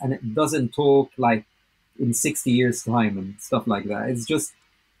 and it doesn't talk like in 60 years time and stuff like that. It's just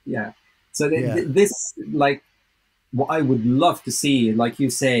So this, like, what I would love to see, like you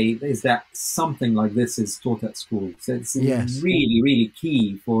say, is that something like this is taught at school. So it's really, really key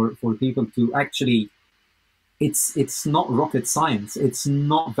for people to actually. It's not rocket science. It's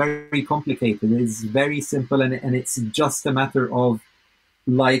not very complicated. It's very simple, and it's just a matter of,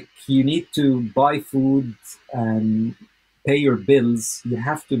 like, you need to buy food and pay your bills. You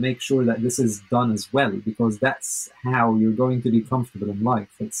have to make sure that this is done as well, because that's how you're going to be comfortable in life.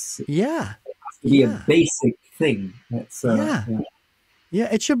 It has to be a basic thing.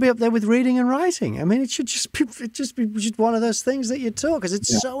 It should be up there with reading and writing. I mean, it should just be one of those things that you taught, because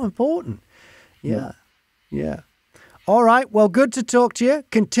it's so important. Yeah. All right. Well, good to talk to you.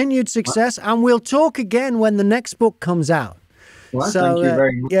 Continued success, and we'll talk again when the next book comes out. Well, thank you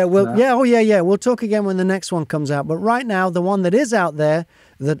very much. We'll talk again when the next one comes out. But right now, the one that is out there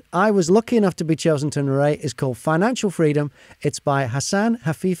that I was lucky enough to be chosen to narrate is called Financial Freedom. It's by Hassan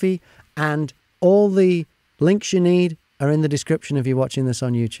Afifi, and all the links you need are in the description if you're watching this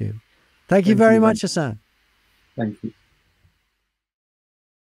on YouTube. Thank you very much, Hassan. Thank you.